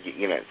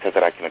so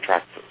that I can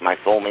attract my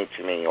soulmate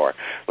to me, or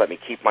let me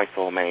keep my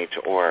soulmate,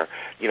 or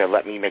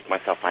let me make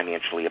myself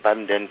financially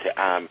abundant.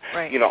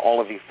 Right. All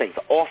of these things.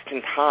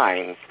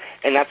 Oftentimes,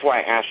 and that's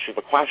why I asked you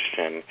the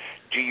question: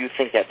 do you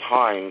think at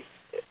times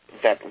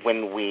that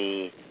when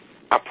we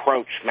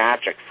approach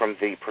magic from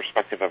the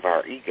perspective of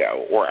our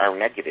ego or our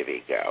negative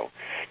ego,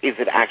 is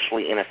it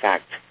actually in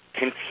effect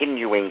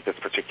continuing this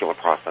particular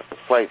process of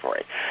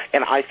slavery?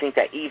 And I think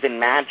that even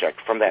magic,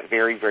 from that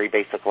very, very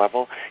basic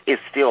level, is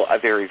still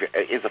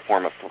is a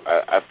form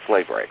of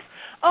slavery.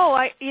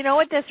 Oh, you know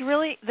what? That's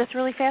really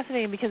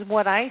fascinating, because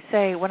what I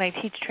say when I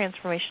teach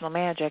transformational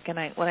magic, and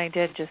what I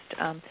did just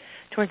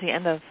towards the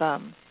end of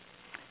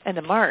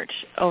March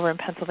over in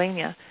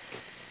Pennsylvania.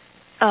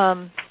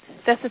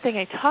 That's the thing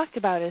I talked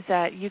about, is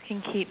that you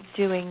can keep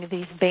doing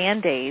these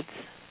Band-Aids,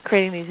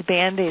 creating these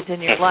Band-Aids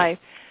in your life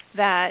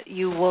that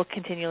you will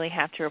continually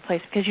have to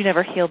replace because you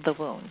never healed the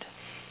wound.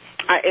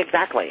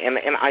 Exactly, and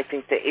I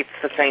think that it's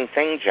the same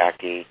thing,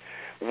 Jackie,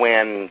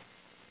 when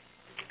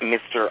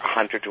Mr.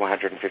 $100,000 to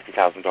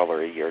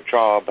 $150,000 a year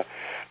job,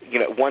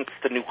 once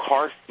the new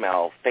car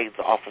smell fades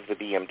off of the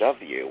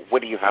BMW,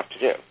 what do you have to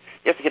do?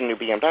 You have to get a new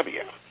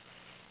BMW.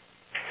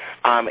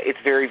 It's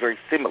very, very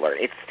similar.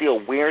 It's still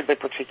where the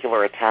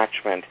particular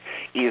attachment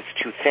is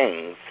to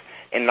things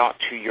and not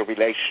to your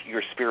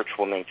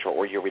spiritual nature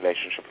or your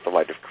relationship with the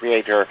light of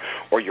Creator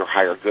or your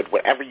higher good,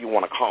 whatever you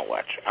want to call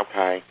it,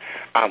 okay?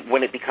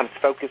 When it becomes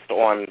focused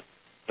on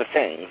the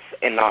things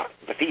and not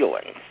the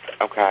feelings,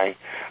 okay?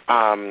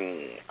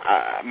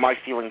 My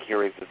feeling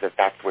here is that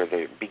that's where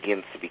there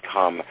begins to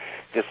become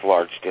this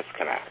large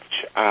disconnect.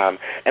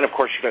 And, of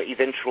course,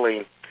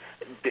 eventually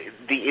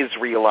the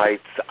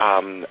Israelites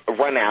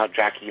run out.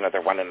 Jackie,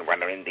 they're running,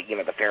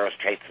 the Pharaoh's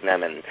chasing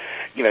them, and,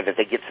 that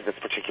they get to this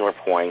particular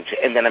point,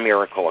 and then a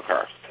miracle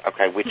occurs,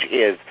 okay, which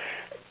is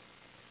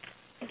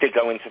they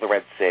go into the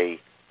Red Sea.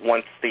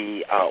 Once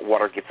the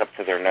water gets up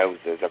to their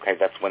noses, okay,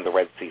 that's when the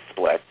Red Sea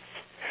splits.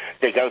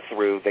 They go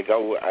through, they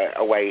go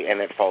away,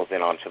 and it falls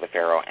in onto the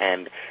Pharaoh.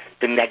 And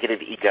the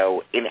negative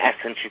ego, in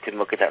essence, you can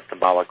look at that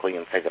symbolically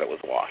and say that it was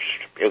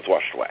washed. It was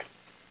washed away.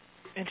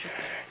 Interesting.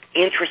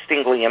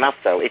 Interestingly enough,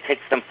 though, it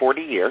takes them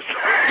 40 years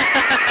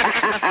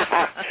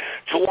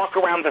to walk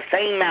around the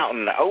same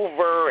mountain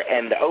over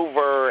and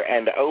over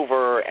and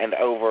over and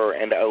over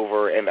and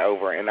over and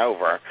over and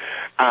over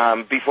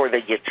before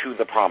they get to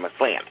the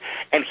promised land.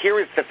 And here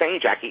is the thing,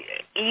 Jackie,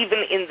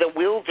 even in the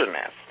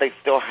wilderness, they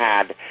still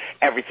had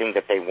everything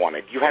that they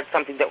wanted. You had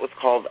something that was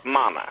called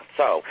manna.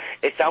 So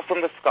it fell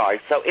from the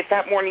sky. So if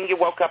that morning you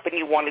woke up and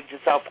you wanted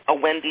yourself a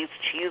Wendy's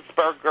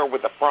cheeseburger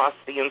with a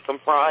Frosty and some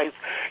fries,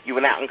 you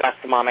went out and got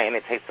some manna, and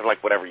it tasted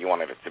like whatever you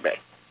wanted it to be.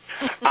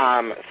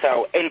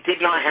 And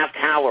did not have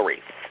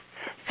calories.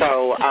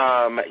 So,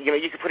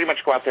 you could pretty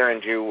much go out there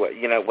and do,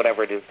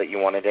 whatever it is that you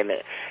wanted, and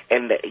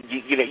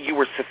you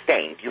were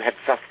sustained. You had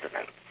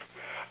sustenance.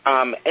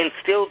 And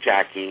still,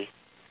 Jackie,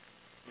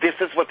 this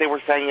is what they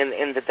were saying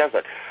in the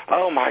desert.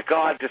 Oh, my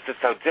God, this is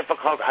so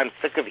difficult. I'm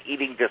sick of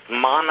eating this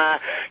manna.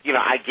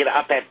 I get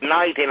up at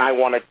night, and I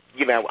want a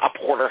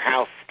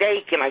porterhouse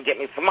steak, and I get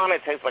me some manna.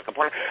 It tastes like a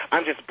porter.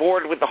 I'm just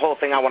bored with the whole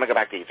thing. I want to go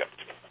back to Egypt.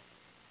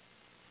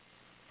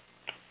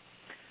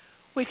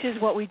 Which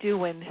is what we do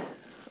when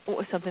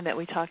something that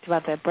we talked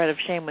about, that bread of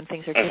shame, when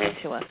things are given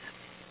to us.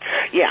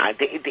 Yeah,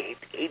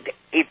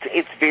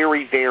 it's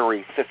very,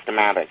 very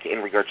systematic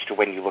in regards to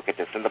when you look at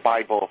this. And the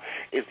Bible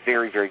is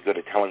very, very good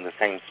at telling the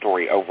same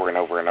story over and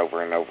over and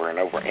over and over and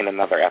over in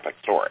another epic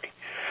story.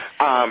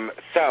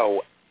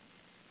 So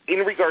in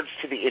regards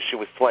to the issue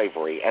with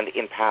slavery and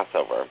in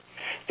Passover,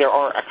 there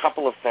are a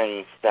couple of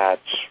things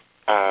that,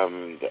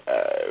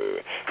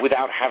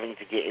 without having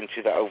to get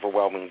into the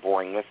overwhelming,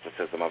 boring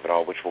mysticism of it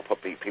all, which will put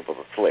people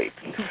to sleep,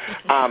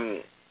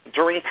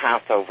 during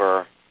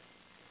Passover,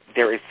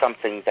 there is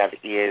something that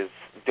is,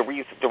 the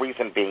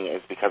reason being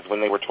is because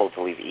when they were told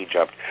to leave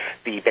Egypt,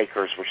 the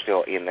bakers were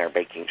still in there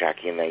baking,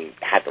 Jackie, and they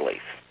had to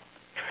leave.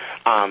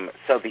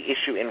 So the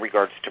issue in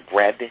regards to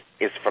bread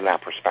is from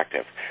that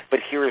perspective.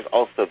 But here is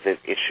also the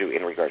issue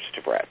in regards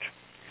to bread.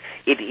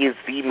 It is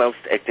the most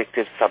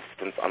addictive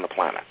substance on the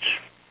planet.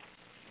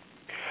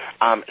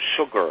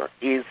 Sugar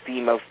is the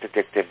most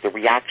addictive. The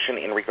reaction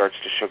in regards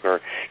to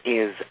sugar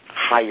is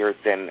higher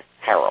than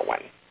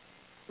heroin.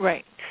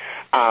 Right.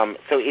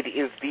 So it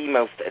is the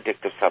most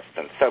addictive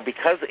substance. So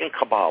because in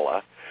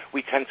Kabbalah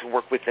we tend to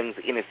work with things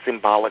in a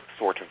symbolic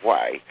sort of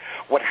way,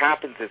 what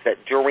happens is that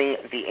during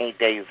the 8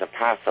 days of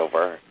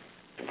Passover,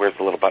 where's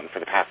the little button for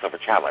the Passover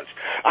challenge,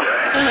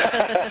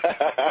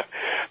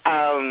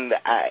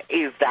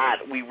 is that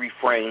we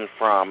refrain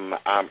from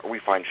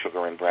refined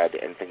sugar and bread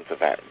and things of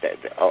that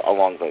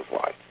along those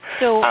lines.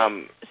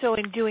 So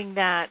in doing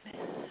that,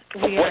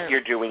 what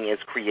you're doing is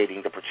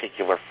creating the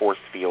particular force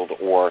field,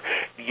 or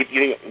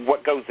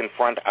what goes in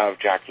front of,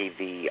 Jackie,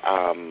 the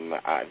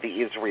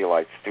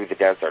Israelites through the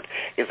desert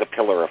is a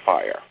pillar of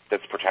fire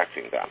that's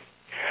protecting them.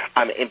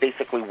 And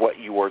basically what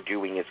you are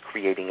doing is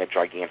creating a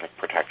gigantic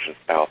protection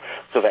spell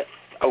so that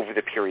over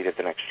the period of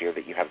the next year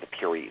that you have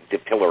the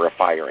pillar of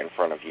fire in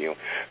front of you,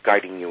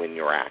 guiding you in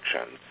your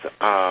actions,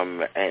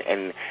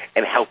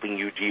 and helping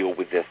you deal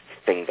with this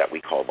thing that we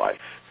call life.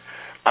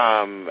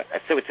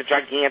 So it's a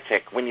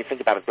gigantic, when you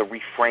think about it, the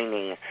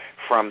refraining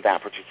from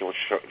that particular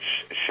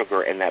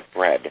sugar and that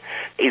bread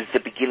is the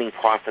beginning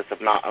process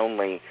of not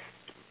only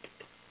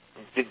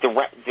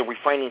the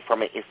refraining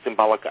from it is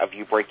symbolic of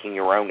you breaking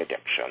your own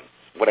addictions,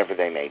 whatever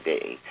they may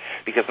be,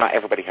 because not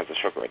everybody has a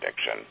sugar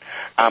addiction.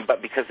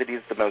 But because it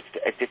is the most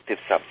addictive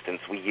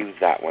substance, we use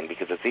that one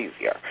because it's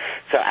easier.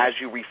 So as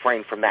you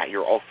refrain from that,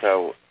 you're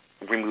also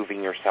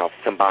removing yourself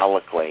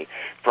symbolically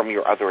from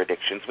your other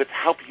addictions, which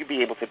help you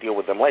be able to deal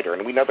with them later.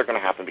 And we know they're going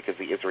to happen because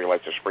the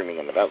Israelites are screaming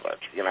in the desert,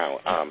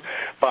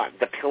 but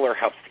the pillar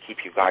helps to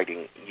keep you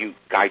guiding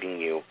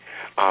you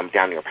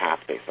down your path,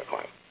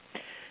 basically.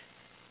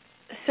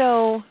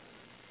 So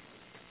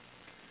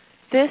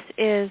this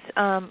is,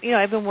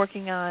 I've been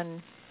working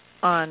on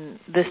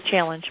this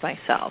challenge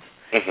myself.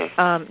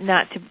 I'm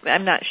not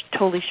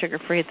totally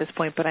sugar-free at this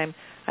point, but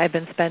I've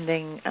been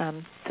spending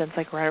since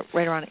like right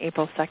around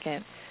April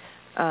 2nd,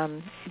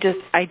 just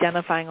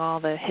identifying all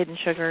the hidden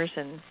sugars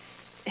and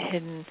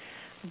hidden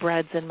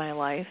breads in my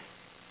life,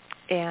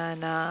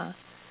 and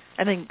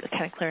then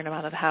kind of clearing them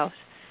out of the house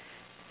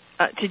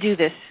to do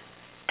this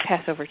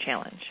Passover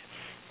challenge.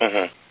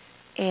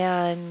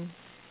 And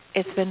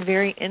it's been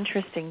very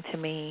interesting to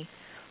me,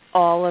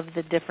 all of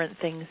the different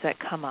things that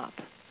come up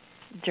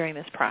during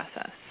this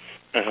process.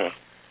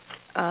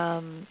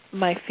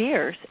 My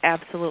fears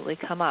absolutely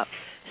come up.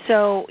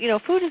 So,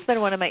 food has been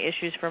one of my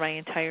issues for my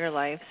entire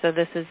life, so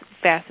this is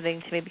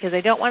fascinating to me because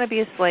I don't want to be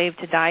a slave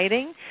to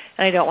dieting,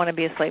 and I don't want to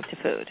be a slave to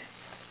food.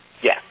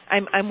 Yeah.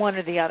 I'm one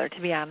or the other,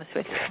 to be honest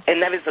with you.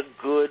 And that is a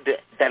good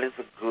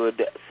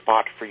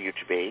spot for you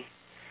to be,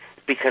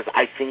 because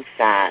I think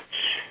that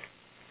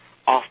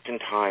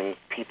oftentimes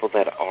people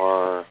that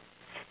are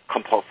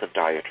compulsive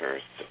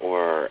dieters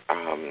or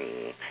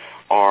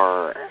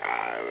are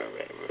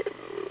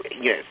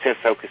so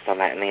focused on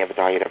that, and they have a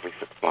diet every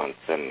 6 months,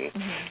 and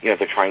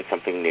they're trying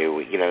something new,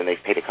 and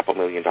they've paid a couple $1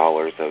 million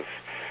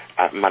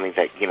of money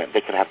that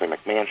they could have their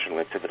McMansion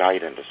with to the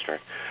diet industry.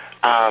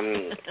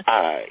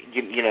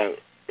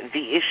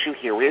 The issue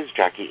here is,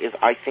 Jackie, is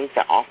I think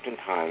that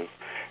oftentimes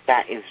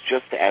that is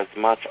just as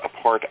much a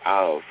part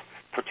of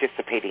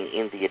participating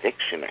in the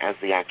addiction as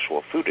the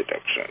actual food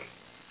addiction.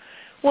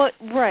 Well,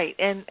 right,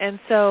 and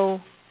so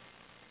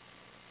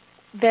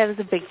that is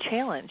a big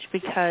challenge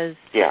because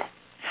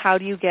how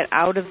do you get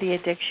out of the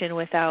addiction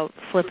without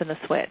flipping the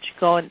switch,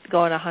 going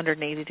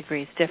 180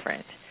 degrees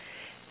different?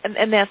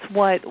 And that's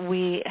what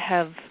we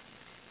have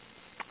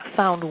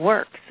found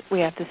works.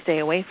 We have to stay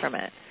away from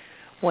it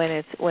when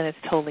it's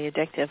totally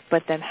addictive.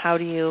 But then how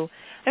do you?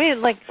 I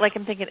mean, like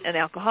I'm thinking an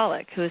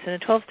alcoholic who's in a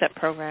 12-step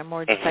program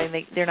or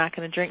deciding they're not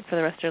going to drink for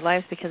the rest of their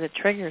lives because it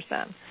triggers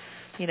them.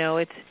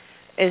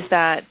 Is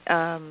that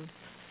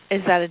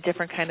a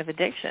different kind of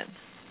addiction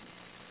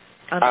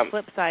on the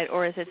flip side,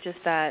 or is it just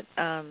that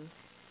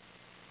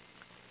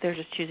they're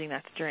just choosing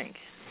not to drink?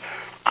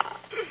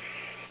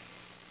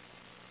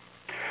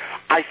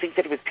 I think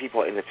that with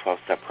people in the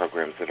 12-step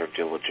programs that are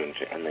diligent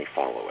and they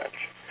follow it,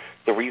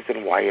 the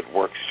reason why it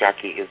works,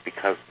 Jackie, is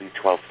because the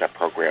 12-step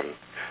program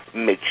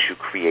makes you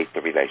create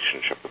the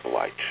relationship with the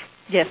light.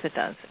 Yes, it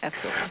does.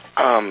 Absolutely.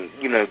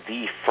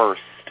 The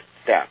first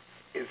step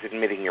is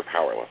admitting you're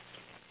powerless.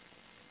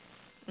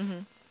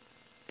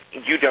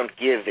 You don't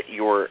give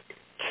your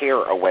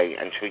care away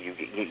until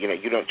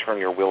you don't turn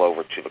your will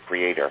over to the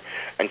Creator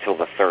until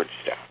the third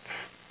step.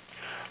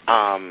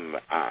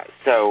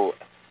 So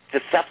the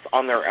steps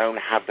on their own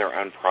have their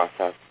own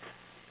process.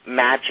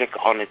 Magic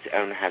on its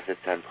own has its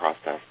own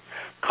process.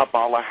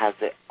 Kabbalah has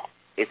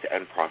its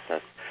own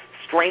process.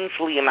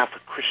 Strangely enough,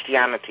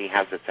 Christianity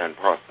has its own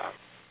process,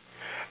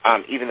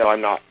 even though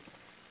I'm not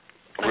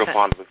real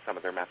fond with some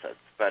of their methods.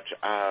 But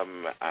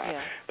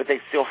they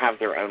still have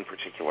their own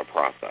particular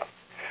process.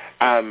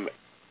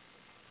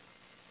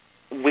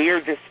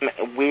 Where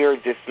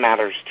this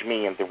matters to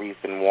me, and the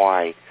reason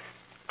why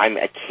I'm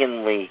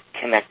akinly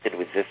connected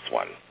with this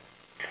one,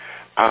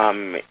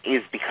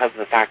 is because of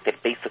the fact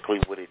that basically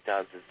what it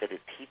does is that it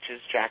teaches,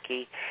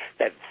 Jackie,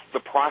 that the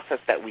process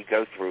that we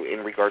go through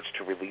in regards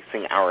to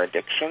releasing our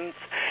addictions,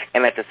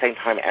 and at the same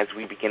time as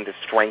we begin to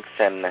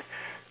strengthen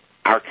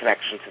our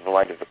connection to the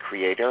light of the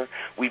Creator,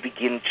 we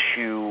begin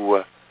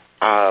to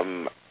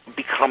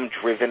become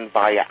driven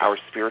by our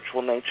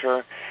spiritual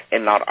nature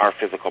and not our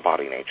physical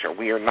body nature.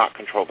 We are not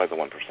controlled by the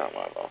 1%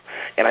 level.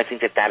 And I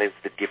think that is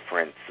the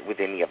difference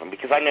with any of them.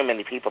 Because I know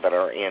many people that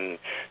are in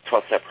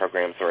 12-step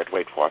programs or at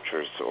Weight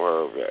Watchers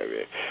or,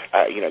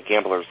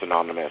 Gamblers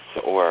Anonymous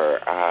or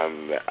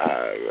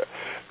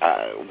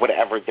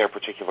whatever their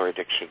particular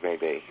addiction may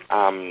be.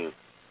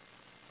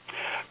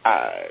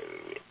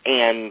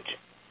 And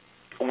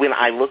when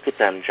I look at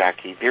them,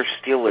 Jackie, they're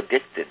still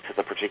addicted to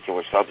the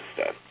particular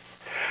substance.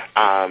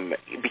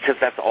 Because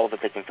that's all that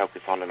they can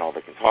focus on and all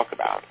they can talk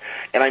about.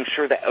 And I'm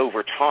sure that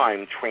over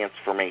time,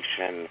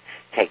 transformation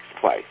takes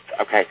place.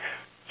 Okay,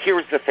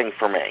 here's the thing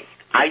for me.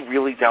 I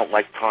really don't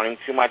like time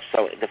too much,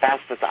 so the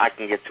fastest I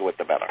can get to it,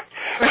 the better.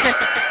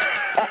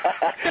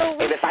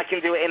 And if I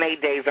can do it in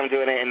 8 days, I'm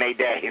doing it in 8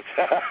 days.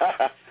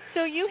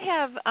 So you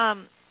have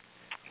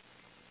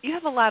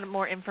a lot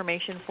more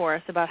information for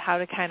us about how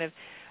to kind of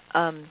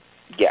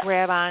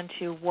grab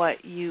onto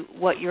what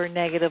your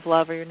negative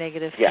love or your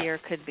negative fear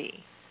could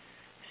be.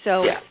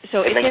 So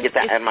and then you get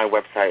that at my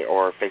website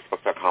or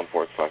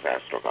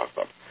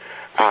facebook.com/astrogossip.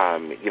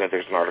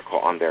 There's an article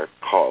on there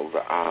called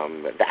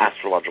The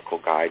Astrological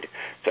Guide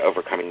to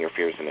Overcoming Your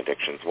Fears and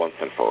Addictions Once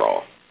and For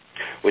All,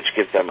 which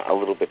gives them a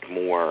little bit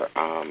more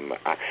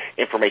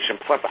information.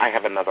 Plus, I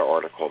have another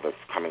article that's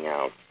coming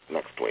out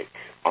next week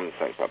on the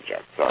same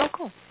subject. So. Oh,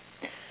 cool.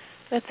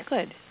 That's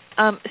good.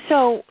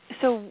 So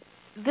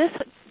this,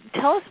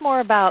 tell us more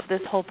about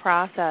this whole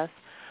process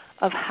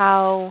of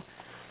how,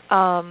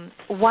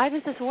 why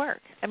does this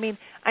work? I mean,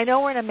 I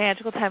know we're in a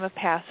magical time of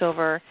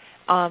Passover.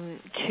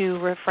 To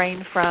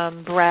refrain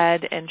from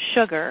bread and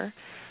sugar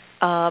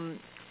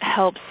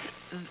helps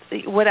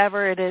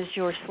whatever it is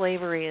your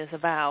slavery is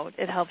about,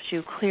 it helps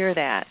you clear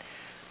that.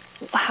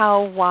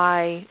 How,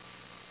 why?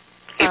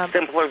 It's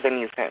simpler than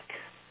you think.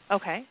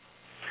 Okay.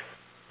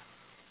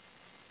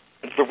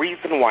 The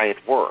reason why it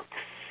works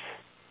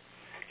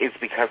is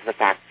because of the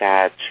fact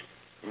that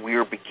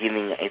we're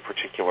beginning a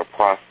particular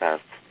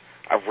process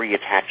of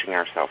reattaching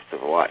ourselves to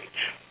the light.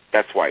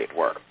 That's why it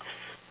works.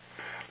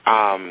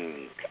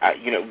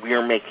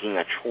 We're making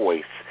a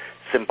choice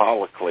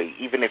symbolically,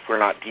 even if we're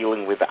not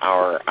dealing with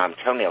our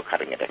toenail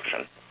cutting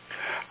addiction.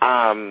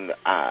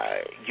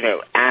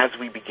 As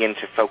we begin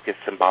to focus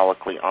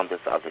symbolically on this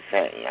other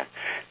thing,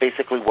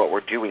 basically what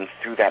we're doing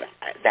through that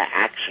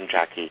action,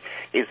 Jacki,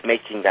 is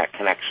making that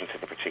connection to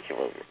the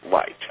particular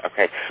light.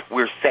 Okay,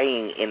 we're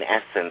saying, in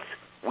essence,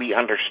 we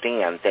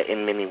understand that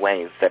in many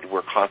ways that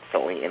we're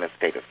constantly in a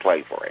state of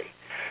slavery.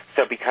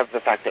 So because of the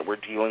fact that we're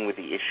dealing with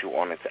the issue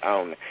on its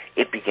own,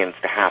 it begins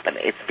to happen.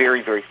 It's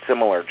very, very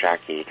similar,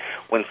 Jacki,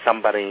 when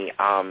somebody,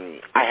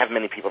 I have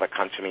many people that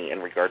come to me in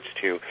regards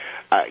to,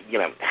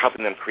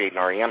 helping them create an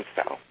REM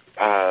cell.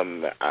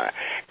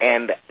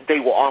 And they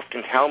will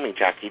often tell me,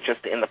 Jacki,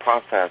 just in the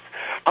process,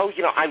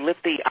 I lit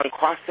the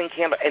uncrossing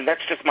candle, and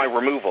that's just my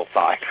removal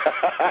side.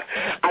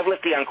 I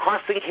lit the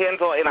uncrossing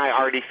candle, and I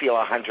already feel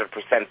 100%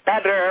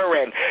 better,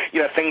 and,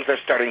 things are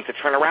starting to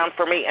turn around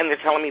for me, and they're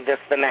telling me this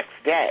the next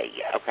day,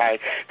 okay?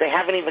 They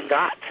haven't even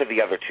got to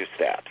the other two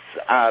steps.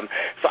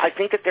 So I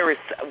think that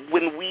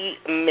when we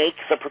make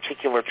the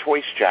particular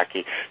choice,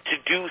 Jacki, to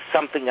do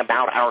something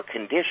about our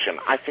condition,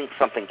 I think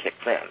something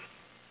kicks in.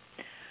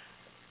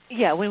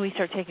 Yeah, when we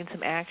start taking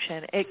some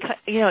action, it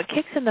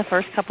kicks in the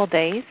first couple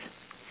days,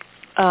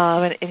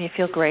 and you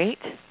feel great.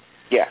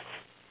 Yes.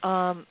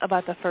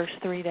 About the first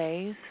 3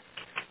 days.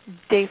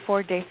 Day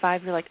 4, day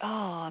 5, you're like,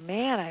 oh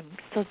man, I'm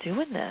still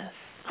doing this.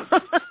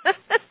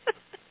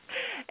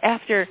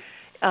 After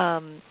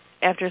a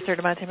certain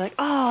amount of time, you're like,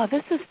 oh,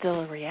 this is still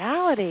a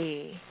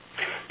reality.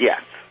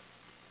 Yes.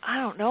 I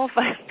don't know if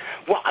I.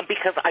 Well,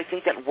 because I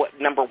think that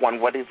number one,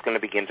 what is going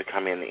to begin to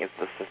come in is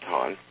the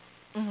Satan.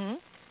 Mm-hmm.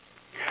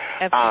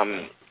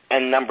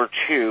 And number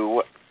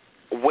two,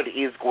 what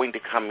is going to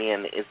come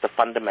in is the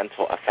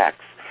fundamental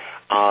effects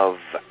of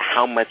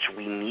how much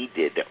we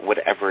needed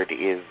whatever it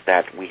is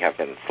that we have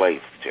been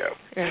slaves to.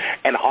 Right.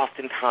 And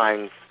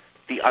oftentimes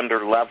the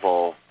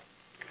underlevel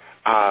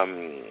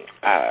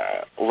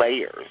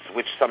layers,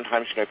 which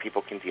sometimes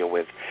people can deal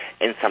with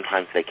and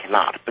sometimes they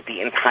cannot. But the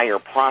entire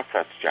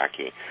process,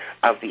 Jacki,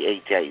 of the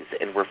 8 days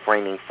and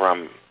refraining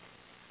from,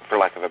 for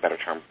lack of a better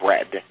term,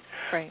 bread.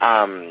 Right.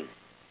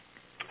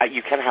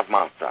 You can have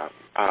matzah.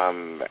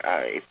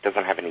 It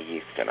doesn't have any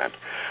yeast in it.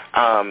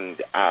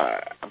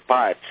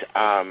 But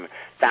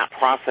that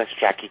process,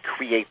 Jacki,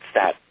 creates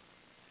that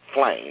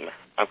flame,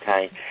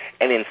 okay?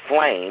 And in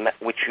flame,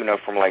 which you know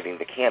from lighting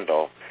the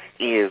candle,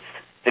 is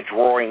the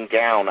drawing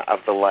down of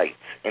the light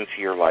into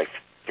your life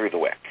through the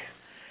wick.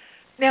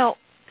 Now,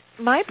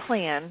 my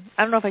plan,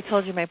 I don't know if I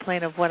told you my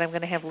plan of what I'm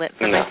going to have lit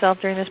for myself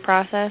during this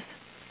process,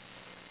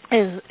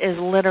 is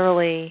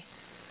literally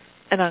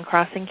an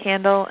uncrossing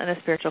candle and a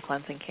spiritual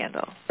cleansing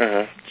candle.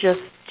 Mm-hmm.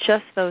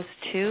 Just those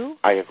two.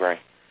 I agree.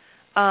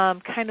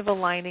 Kind of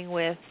aligning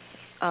with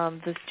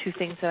the two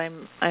things that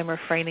I'm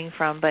refraining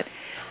from, but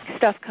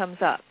stuff comes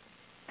up.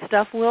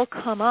 Stuff will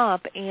come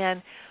up,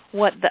 and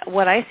what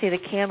I see the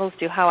candles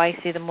do, how I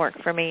see them work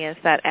for me, is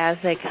that as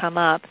they come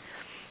up,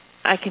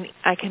 I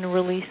can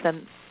release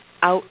them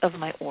out of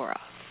my aura.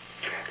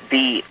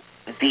 The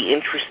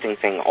interesting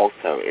thing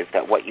also is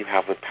that what you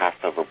have with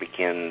Passover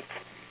begins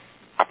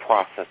a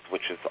process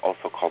which is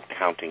also called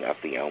counting of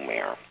the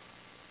Omer.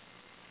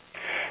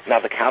 Now,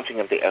 the counting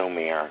of the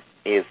Omer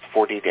is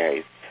 40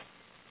 days,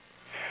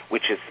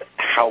 which is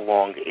how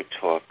long it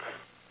took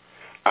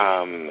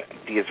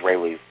the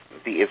Israelites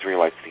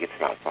to get to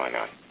Mount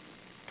Sinai.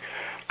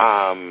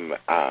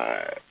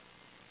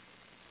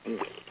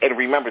 And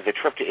remember, the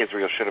trip to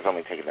Israel should have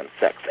only taken them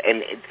 6,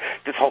 and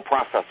this whole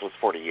process was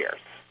 40 years.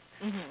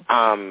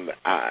 Mm-hmm.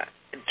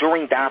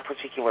 During that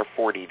particular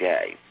 40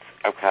 days,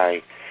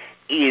 okay,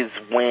 is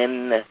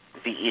when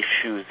the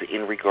issues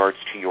in regards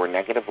to your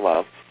negative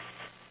love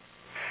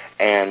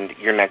and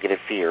your negative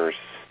fears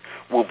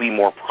will be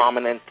more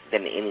prominent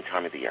than any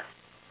time of the year.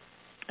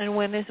 And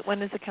when is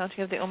the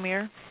counting of the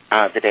Omer?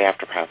 The day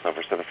after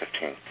Passover, so the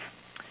 15th.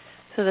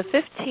 So the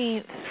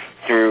 15th.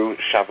 Through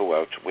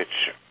Shavuot, which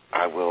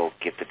I will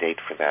get the date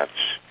for that.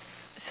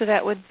 So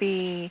that would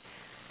be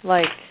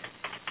like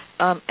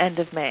end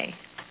of May.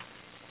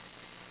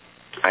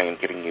 I am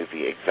giving you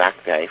the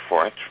exact day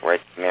for it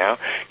right now.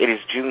 It is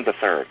June the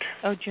 3rd.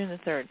 Oh, June the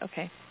 3rd.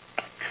 Okay.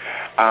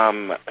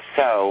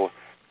 So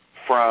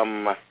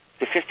from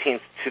the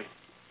 15th to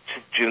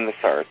June the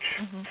 3rd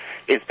mm-hmm.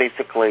 is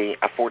basically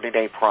a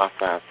 40-day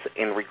process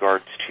in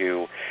regards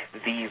to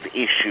these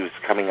issues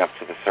coming up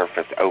to the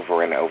surface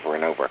over and over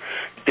and over.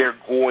 They're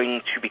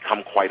going to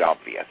become quite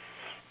obvious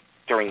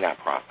during that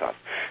process.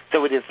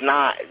 So it is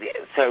not,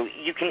 so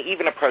you can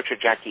even approach a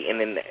Jacki in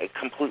a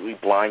completely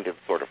blinded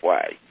sort of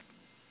way.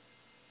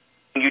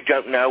 You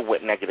don't know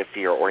what negative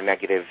fear or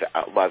negative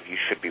love you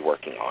should be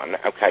working on,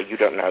 okay? You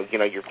don't know.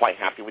 You're quite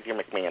happy with your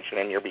McMansion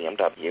and your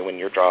BMW and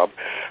your job,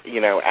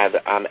 at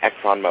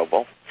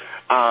ExxonMobil.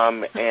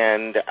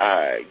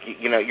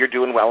 You're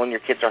doing well and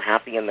your kids are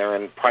happy and they're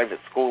in private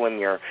school and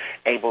you're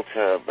able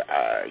to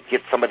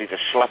get somebody to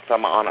schlep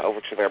them on over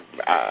to their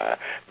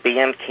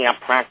band camp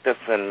practice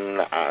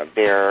and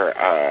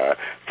their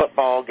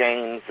football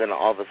games and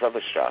all this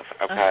other stuff,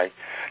 okay?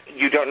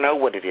 You don't know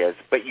what it is,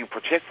 but you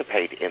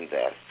participate in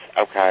this,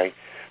 okay,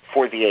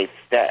 for the 8th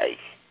day,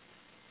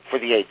 for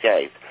the 8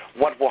 days.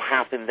 What will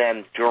happen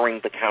then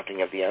during the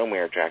counting of the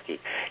Omer, Jacki,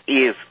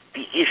 is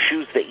the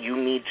issues that you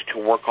need to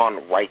work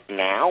on right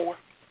now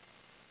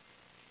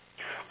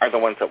are the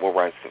ones that will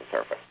rise to the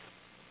surface.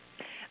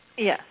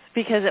 Yes,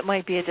 because it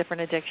might be a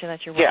different addiction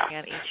that you're working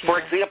on each year. For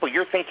example,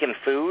 you're thinking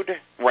food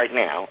right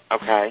now,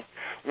 okay?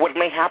 What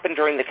may happen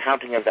during the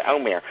counting of the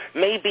Omer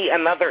may be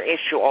another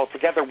issue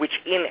altogether, which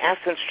in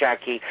essence,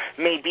 Jacki,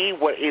 may be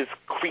what is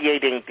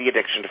creating the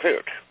addiction to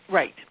food.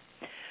 Right.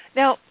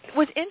 Now,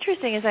 what's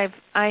interesting is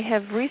I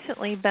have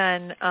recently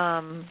been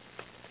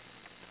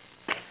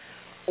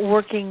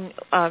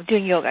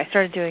doing yoga. I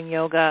started doing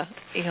yoga,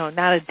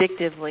 not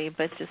addictively,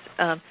 but just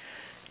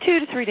 2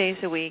 to 3 days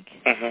a week.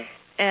 Mm-hmm.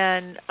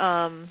 And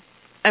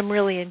I'm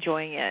really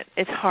enjoying it.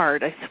 It's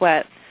hard. I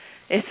sweat.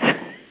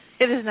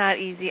 It is not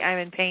easy. I'm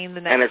in pain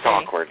the next day. And it's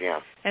awkward, yeah.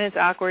 And it's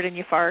awkward, and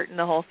you fart and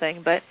the whole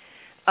thing. But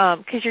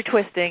because you're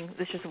twisting,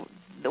 that's just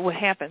what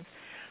happens.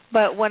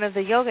 But one of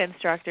the yoga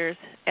instructors,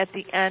 at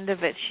the end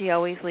of it, she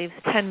always leaves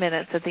 10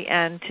 minutes at the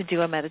end to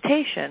do a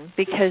meditation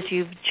because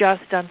you've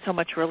just done so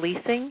much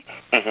releasing.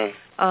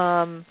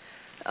 Mm-hmm.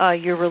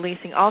 You're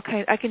releasing all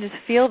kinds. I can just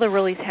feel the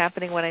release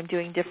happening when I'm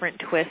doing different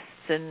twists,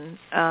 and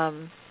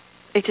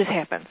it just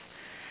happens.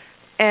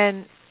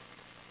 And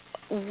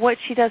what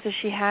she does is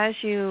she has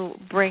you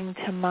bring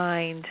to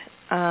mind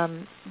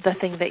the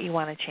thing that you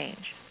want to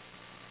change,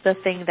 the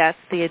thing that's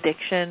the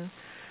addiction,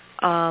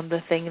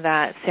 the thing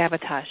that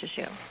sabotages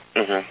you.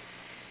 Mm-hmm.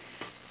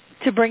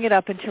 To bring it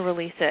up and to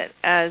release it,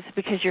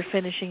 because you're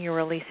finishing your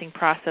releasing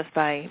process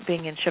by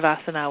being in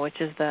Shavasana,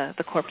 which is the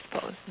corpse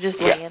pose, just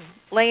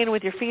laying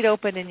with your feet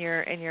open and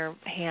your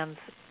hands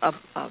up,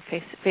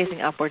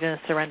 facing upward in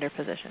a surrender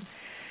position.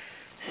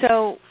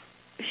 So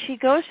she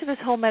goes to this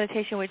whole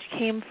meditation, which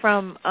came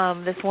from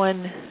this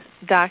one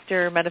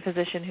doctor,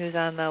 metaphysician, who's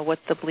on the What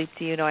the Bleep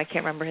Do You Know? I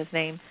can't remember his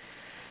name.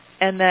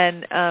 And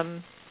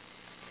then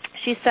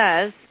she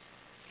says,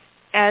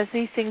 as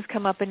these things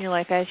come up in your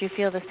life, as you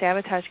feel the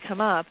sabotage come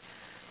up,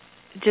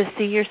 just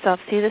see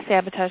the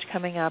sabotage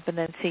coming up, and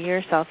then see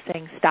yourself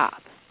saying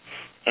stop.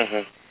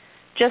 Mm-hmm.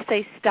 Just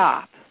say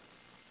stop,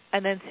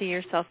 and then see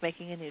yourself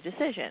making a new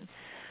decision.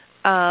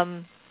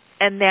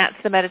 And that's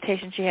the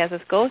meditation she has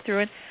us go through.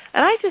 And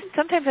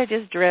sometimes I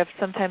just drift.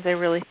 Sometimes I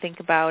really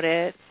think about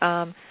it.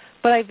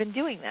 But I've been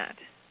doing that.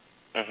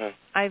 Mm-hmm.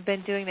 I've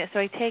been doing that. So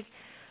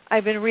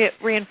I've been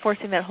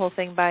reinforcing that whole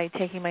thing by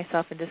taking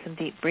myself into some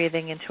deep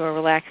breathing, into a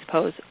relaxed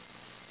pose,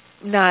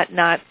 not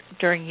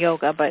during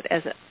yoga, but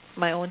as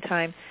my own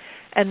time,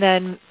 and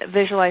then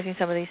visualizing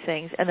some of these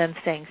things, and then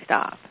saying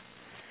stop.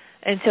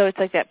 And so it's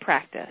like that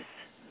practice.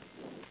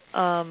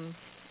 And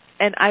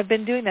I've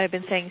been doing that. I've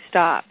been saying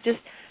stop, just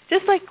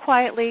like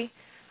quietly,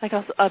 like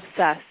I'll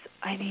obsess.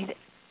 I need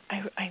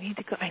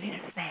to go. I need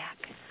a snack.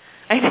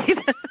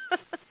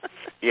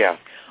 Yeah.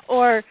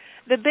 Or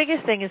the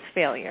biggest thing is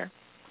failure.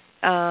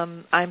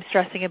 I'm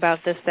stressing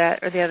about this, that,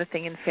 or the other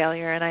thing in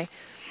failure,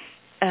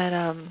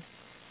 and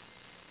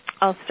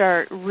I'll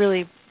start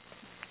really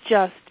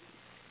just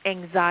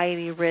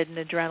anxiety-ridden,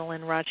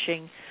 adrenaline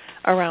rushing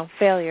around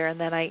failure, and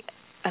then I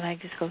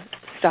just go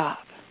stop.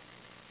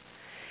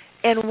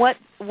 And what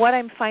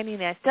I'm finding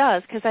that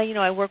does, because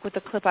I work with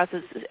the clip-outs,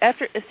 as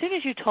soon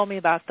as you told me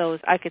about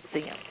those, I could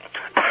see them.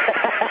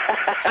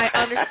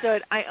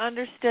 I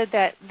understood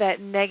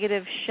that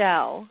negative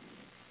shell,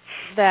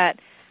 that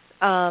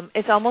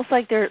it's almost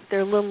like they're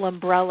little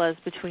umbrellas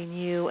between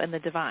you and the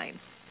divine,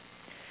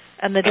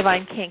 and the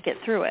divine can't get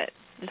through it.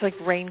 It's like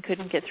rain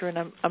couldn't get through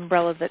an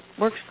umbrella that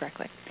works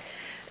correctly.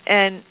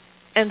 And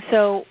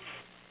so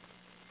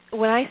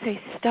when I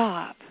say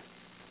stop,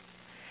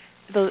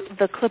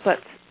 the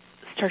clip-outs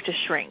start to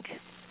shrink.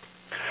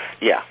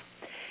 Yeah.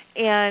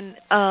 And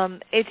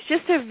it's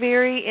just a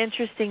very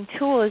interesting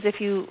tool. Is if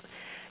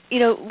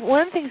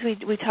one of the things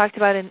we talked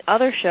about in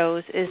other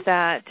shows is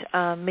that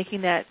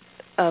making that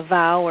a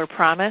vow or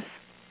promise.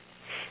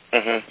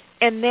 Mm-hmm.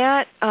 And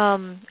that,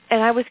 and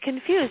I was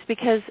confused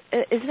because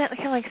isn't that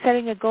kind of like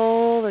setting a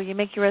goal, or you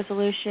make your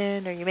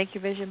resolution, or you make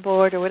your vision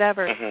board, or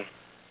whatever? Mm-hmm.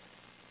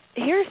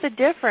 Here's the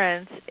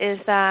difference: is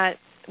that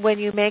when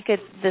you make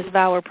this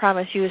vow or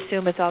promise, you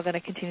assume it's all going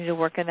to continue to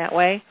work in that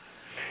way.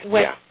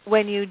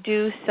 When you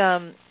do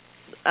some,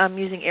 I'm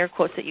using air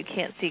quotes that you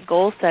can't see,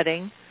 goal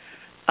setting,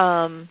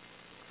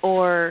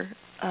 or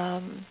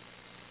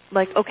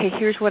like, okay,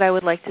 here's what I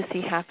would like to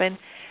see happen,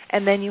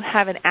 and then you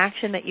have an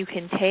action that you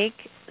can take,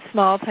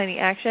 small, tiny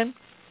action.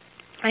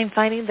 I'm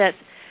finding that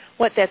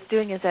what that's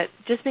doing is that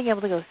just being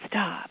able to go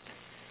stop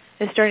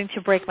is starting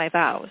to break my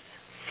vows.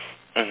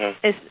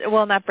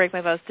 Not break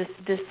my vows,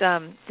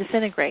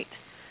 disintegrate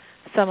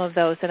some of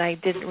those, and I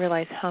didn't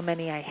realize how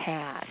many I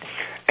had.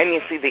 And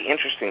you see, the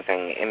interesting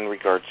thing in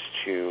regards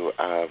to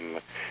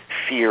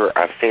fear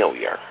of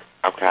failure,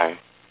 okay,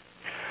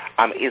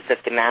 is that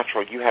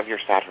you have your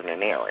Saturn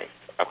in Aries,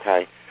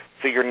 okay?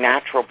 So your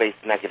natural-based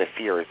negative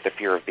fear is the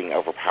fear of being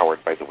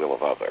overpowered by the will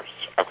of others,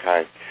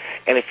 okay?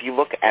 And if you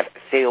look at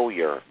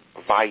failure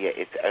via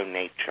its own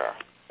nature,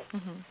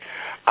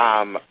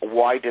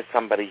 why does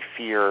somebody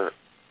fear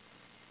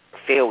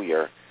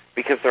failure?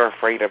 Because they're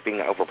afraid of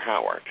being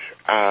overpowered.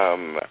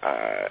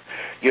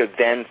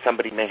 Then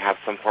somebody may have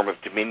some form of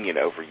dominion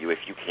over you if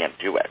you can't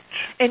do it.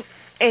 And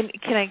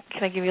can I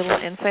give you a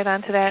little insight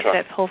onto that?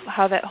 Sure.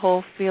 How that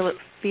whole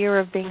fear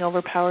of being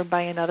overpowered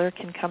by another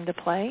can come to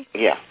play?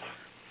 Yeah.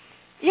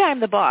 Yeah, I'm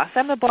the boss.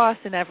 I'm the boss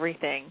in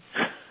everything.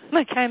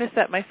 I kind of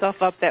set myself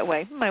up that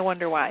way. I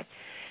wonder why.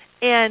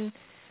 And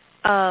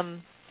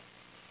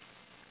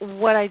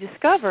what I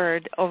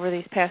discovered over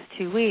these past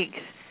 2 weeks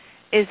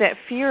is that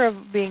fear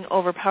of being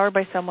overpowered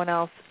by someone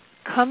else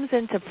comes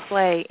into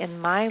play in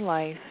my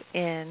life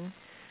in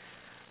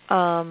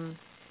someone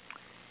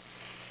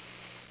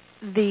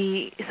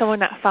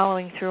not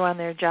following through on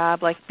their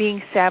job, like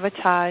being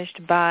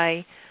sabotaged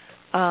by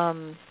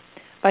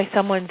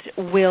someone's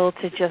will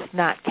to just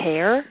not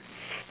care,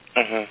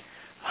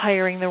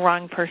 hiring the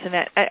wrong person.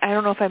 I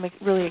don't know if I'm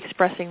really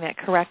expressing that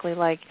correctly.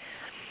 Like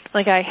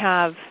let's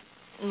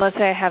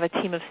say I have a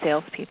team of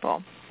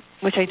salespeople,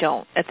 which I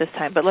don't at this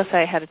time, but let's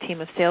say I had a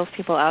team of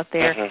salespeople out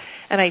there,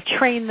 and I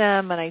train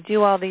them, and I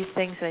do all these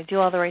things, and I do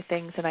all the right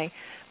things, and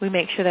we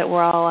make sure that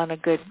we're all on a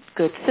good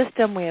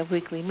system. We have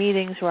weekly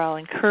meetings. We're all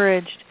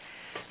encouraged.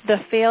 The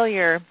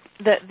fear of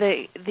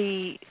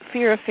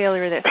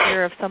failure, that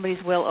fear of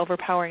somebody's will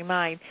overpowering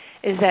mine,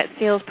 is that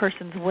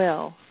salesperson's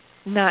will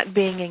not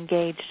being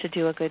engaged to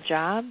do a good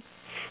job,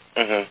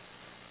 and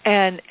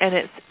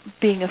it's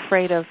being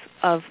afraid of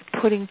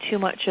putting too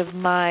much of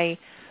my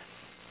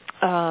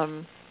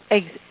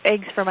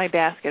eggs for my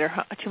basket, or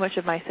too much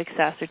of my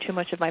success, or too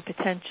much of my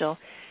potential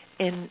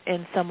in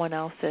someone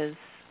else's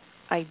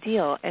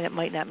ideal, and it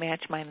might not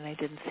match mine, and I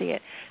didn't see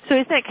it. So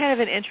isn't that kind of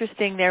an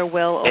interesting their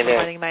will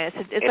overrunning mine?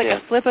 It's like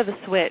a flip of the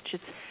switch.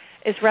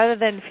 It's rather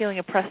than feeling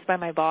oppressed by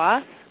my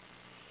boss,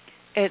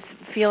 it's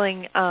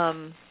feeling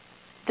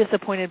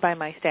disappointed by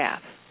my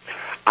staff.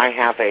 I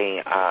have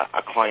a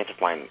client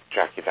of mine,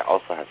 Jacki, that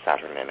also has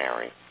Saturn in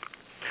Aries,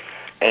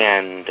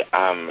 and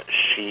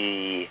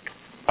she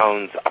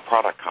owns a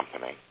product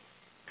company,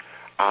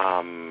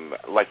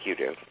 like you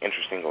do.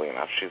 Interestingly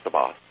enough, she's the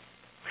boss.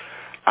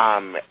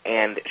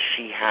 And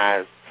she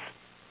has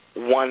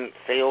one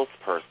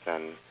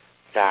salesperson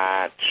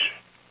that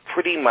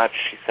pretty much,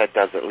 she said,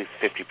 does at least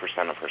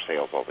 50% of her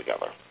sales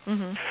altogether.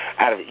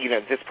 Out of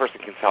this person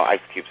can sell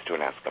ice cubes to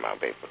an Eskimo,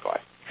 basically.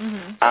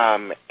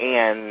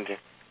 And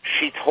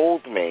she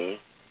told me,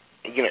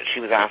 she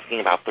was asking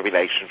about the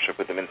relationship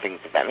with him and things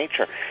of that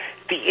nature.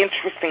 The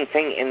interesting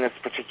thing in this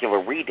particular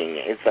reading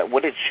is that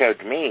what it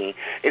showed me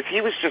is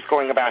he was just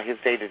going about his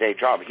day-to-day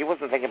job. He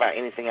wasn't thinking about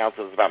anything else.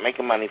 It was about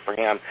making money for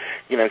him.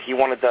 He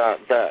wanted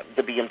the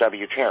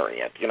BMW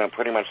Chariot.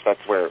 Pretty much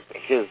that's where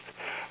his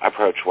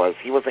approach was.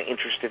 He wasn't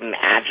interested in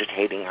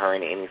agitating her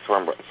in any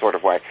sort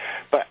of way.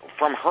 But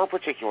from her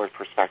particular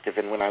perspective,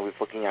 and when I was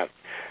looking at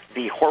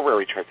the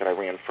horary chart that I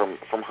ran from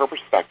her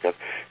perspective,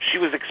 she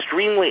was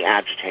extremely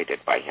agitated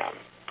by him.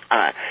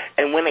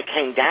 And when it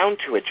came down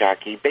to it,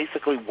 Jacki,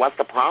 basically what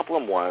the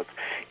problem was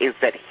is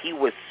that he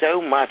was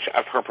so much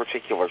of her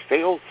particular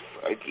sales,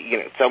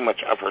 so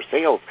much of her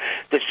sales,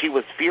 that she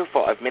was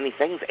fearful of many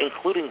things,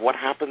 including what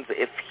happens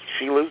if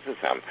she loses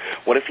him.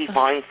 What if he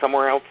finds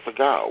somewhere else to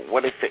go?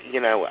 What if,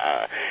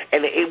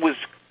 and it was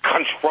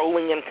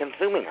controlling and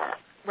consuming her.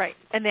 Right,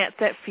 and that's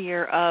that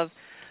fear of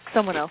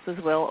someone else's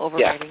will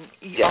overriding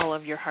all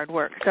of your hard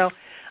work. So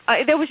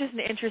that was just an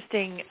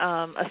interesting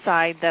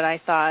aside that I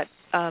thought,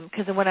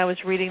 because when I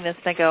was reading this,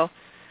 I go,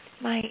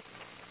 what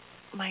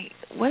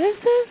is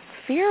this?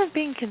 Fear of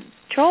being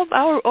controlled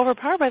or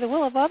overpowered by the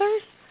will of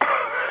others?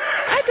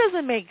 That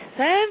doesn't make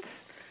sense.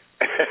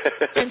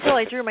 Until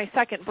I drew my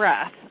second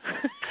breath.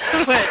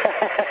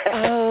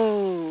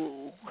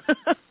 Oh,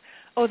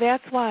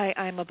 that's why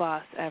I'm a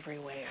boss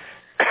everywhere.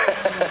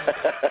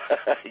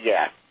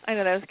 Yeah. I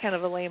know, that was kind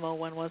of a lame-o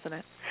one, wasn't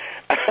it?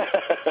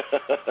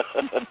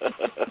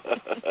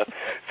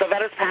 So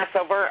that is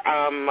Passover.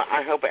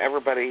 I hope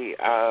everybody,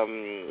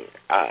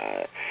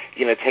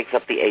 takes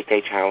up the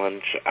 8-day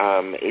challenge.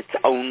 It's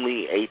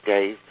only 8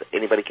 days.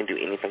 Anybody can do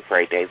anything for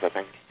 8 days, I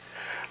think.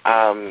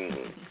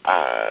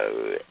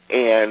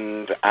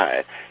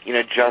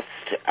 Just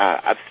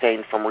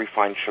abstain from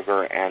refined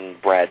sugar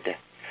and bread,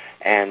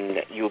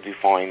 and you'll do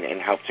fine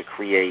and help to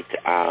create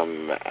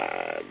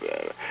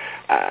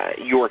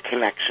your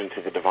connection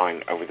to the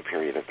divine over the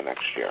period of the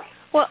next year.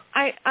 Well,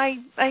 I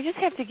just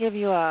have to give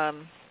you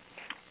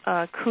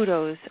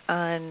kudos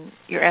on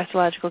your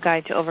astrological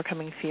guide to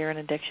overcoming fear and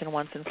addiction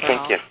once and for all.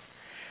 Thank you.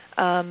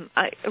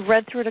 I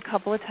read through it a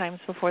couple of times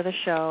before the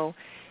show,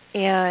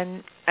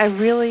 and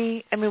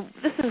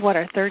this is what,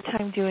 our third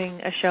time doing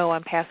a show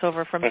on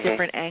Passover from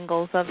different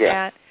angles of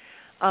that.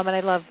 And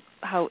I love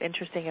how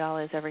interesting it all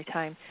is every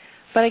time.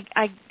 But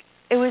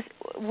it was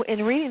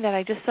in reading that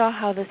I just saw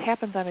how this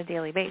happens on a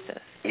daily basis.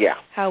 Yeah.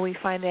 How we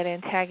find that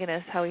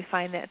antagonist, how we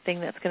find that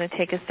thing that's going to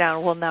take us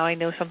down. Well, now I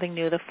know something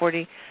new, the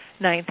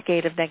 49th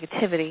gate of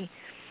negativity.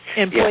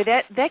 And boy,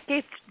 that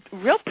gate's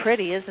real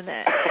pretty, isn't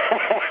it?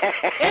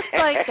 It's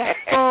like a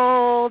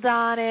fold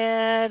on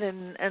it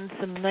and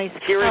some nice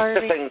Here's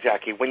carving. the thing,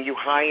 Jackie. When you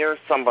hire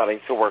somebody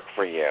to work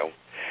for you,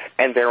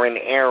 and they're in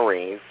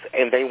Aries,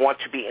 and they want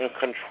to be in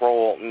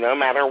control no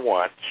matter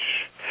what,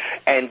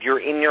 and you're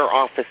in your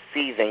office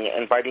seething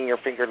and biting your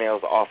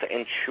fingernails off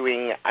and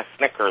chewing a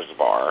Snickers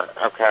bar,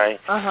 okay?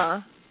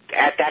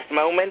 At that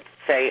moment,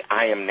 say,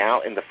 I am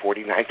now in the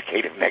 49th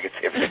gate of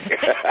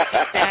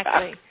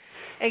negativity.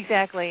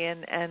 Exactly,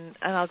 and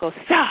I'll go,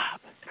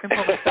 stop, and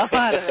pull myself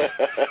out of it.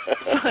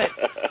 But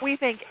we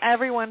thank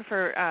everyone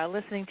for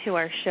listening to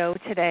our show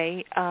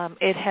today.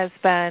 It has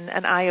been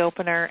an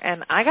eye-opener,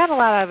 and I got a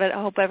lot out of it. I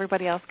hope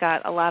everybody else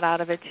got a lot out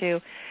of it, too.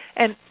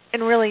 And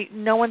really,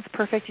 no one's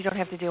perfect. You don't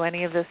have to do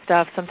any of this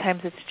stuff.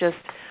 Sometimes it's just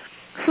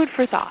food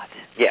for thought.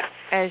 Yes.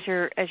 As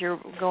you're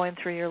going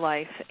through your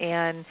life.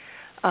 And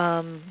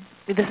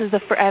this is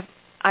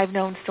I've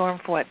known Storm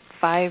for,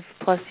 5+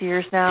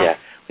 years now? Yes.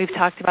 We've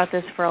talked about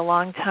this for a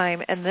long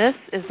time, and this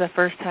is the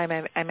first time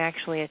I'm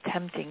actually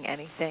attempting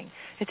anything.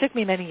 It took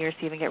me many years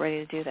to even get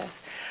ready to do this.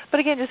 But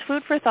again, just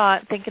food for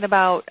thought, thinking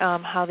about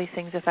how these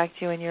things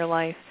affect you in your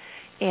life,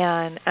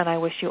 and I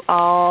wish you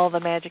all the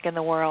magic in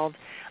the world.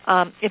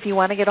 If you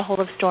want to get a hold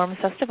of Storm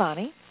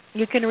Cestavani,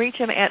 you can reach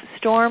him at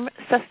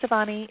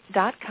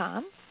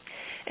stormcestavani.com.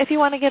 If you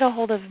want to get a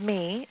hold of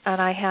me,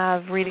 and I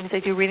have readings, I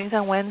do readings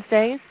on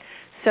Wednesdays.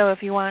 So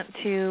if you want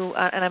to,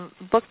 and I'm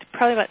booked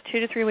probably about 2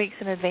 to 3 weeks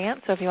in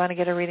advance, so if you want to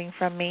get a reading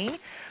from me,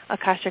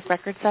 Akashic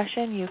Record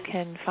Session, you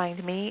can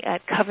find me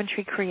at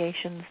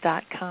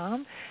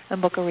CoventryCreations.com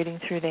and book a reading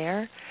through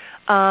there.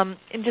 And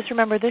just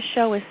remember, this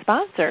show is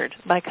sponsored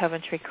by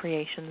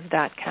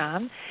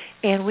CoventryCreations.com,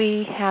 and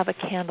we have a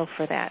candle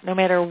for that. No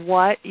matter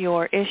what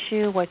your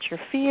issue, what your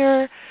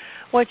fear,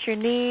 what your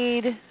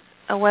need,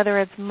 whether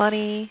it's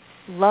money,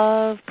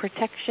 love,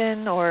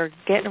 protection, or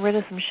getting rid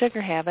of some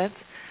sugar habits,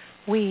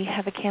 we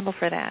have a candle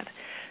for that.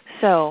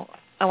 So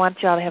I want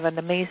y'all to have an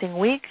amazing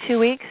week, 2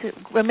 weeks,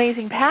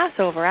 amazing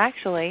Passover,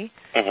 actually.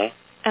 And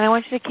I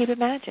want you to keep it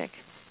magic.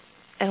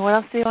 And what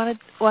else do you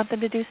want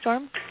them to do,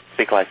 Storm?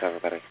 Speak life,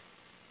 everybody.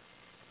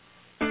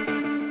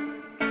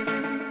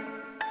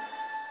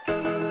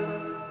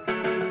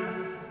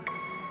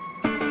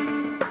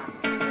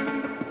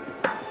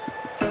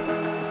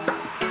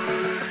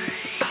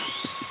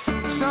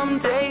 Some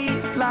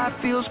days life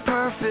feels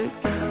perfect.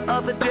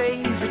 Other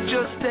days it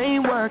just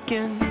ain't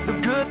working. The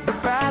good, the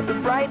bad, the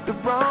right, the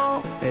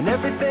wrong, and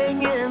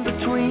everything in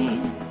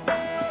between.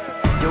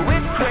 Yo,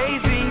 it's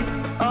crazy,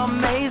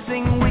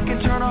 amazing. We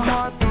can turn our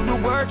heart through the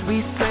words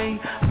we say.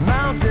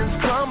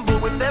 Mountains crumble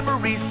with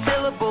every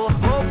syllable.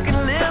 Hope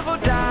can live or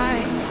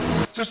die.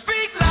 So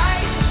speak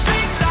life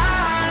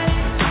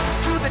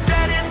to the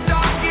deadest,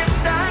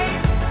 darkest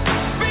night.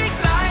 Speak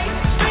life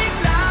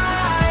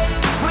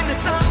when the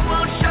sun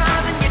won't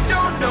shine and you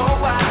don't know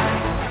why.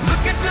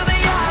 Look into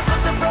the eyes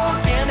of the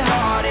broken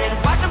hearted.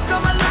 Watch them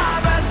come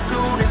alive as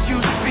soon as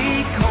you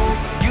speak hope.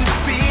 You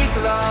speak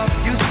love.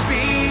 You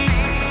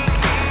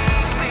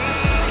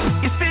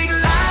speak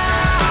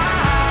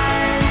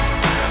life.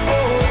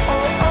 Oh,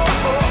 oh,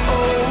 oh, oh,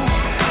 oh.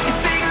 You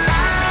speak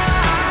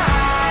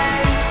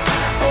life.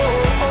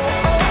 Oh, oh,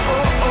 oh,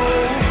 oh,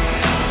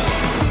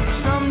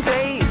 oh. Some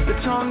days the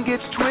tongue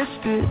gets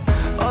twisted.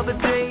 Other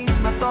days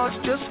my thoughts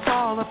just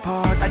fall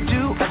apart. I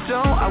do, I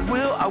don't, I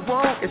will, I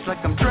won't. It's like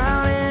I'm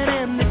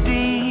drowning in the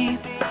deep.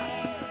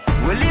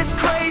 Well, it's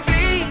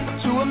crazy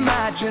to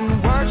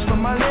imagine words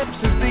from my lips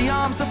as the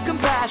arms of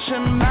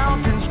compassion.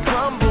 Mountains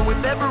crumble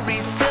with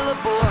every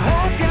syllable.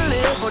 Hope can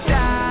live or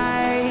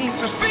die.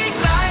 So speak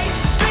life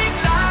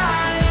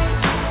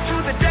to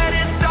the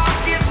deadest,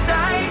 darkest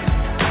night.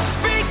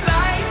 Speak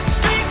life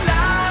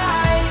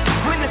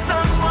when the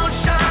sun won't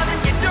shine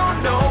and you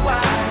don't know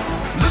why.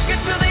 Look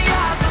into the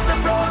eyes of the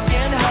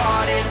broken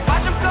hearted.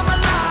 Watch them come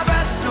alive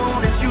as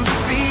soon as you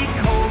speak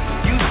hope.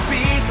 You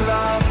speak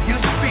love. You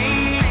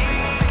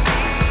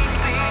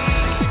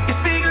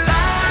speak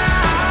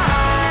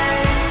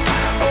life.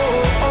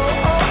 Oh,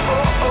 oh, oh,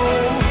 oh,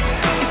 oh.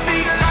 You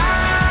speak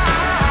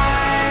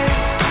life.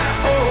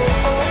 Oh,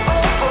 oh,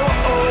 oh,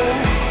 oh, oh.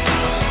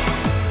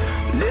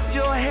 Lift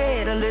your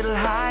head a little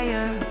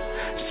higher.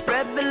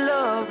 Spread the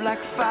love like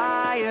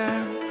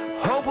fire.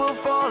 Hope will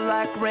fall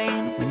like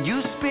rain when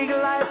you speak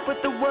life with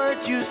the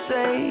words you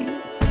say.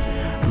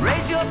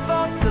 Raise your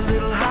thoughts a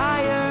little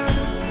higher.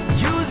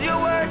 Use your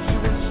words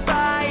to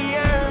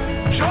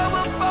inspire. Joy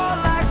will fall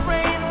like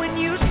rain when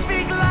you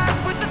speak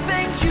life with the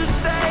things you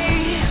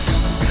say.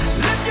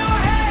 Lift your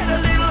head a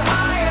little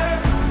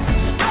higher.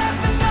 Spread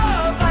the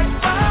love like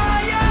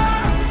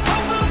fire.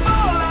 Hope will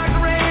fall like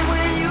rain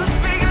when you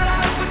speak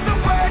life with the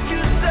words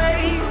you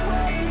say.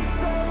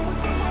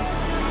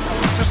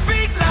 So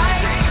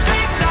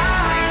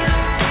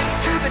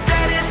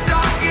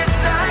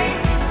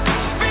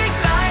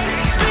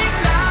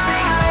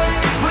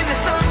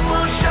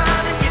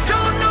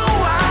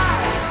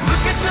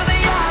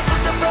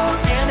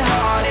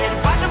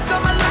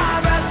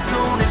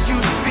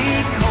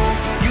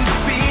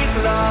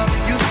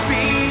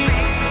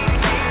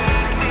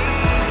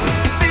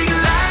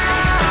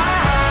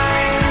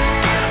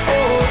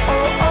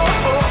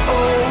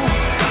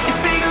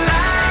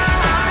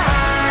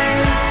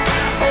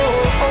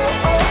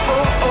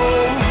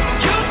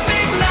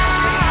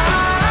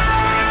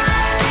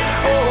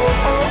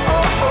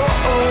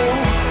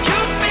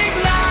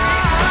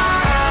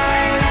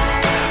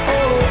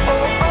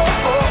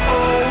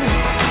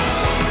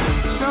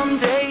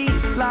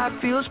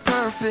feels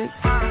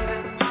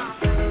perfect.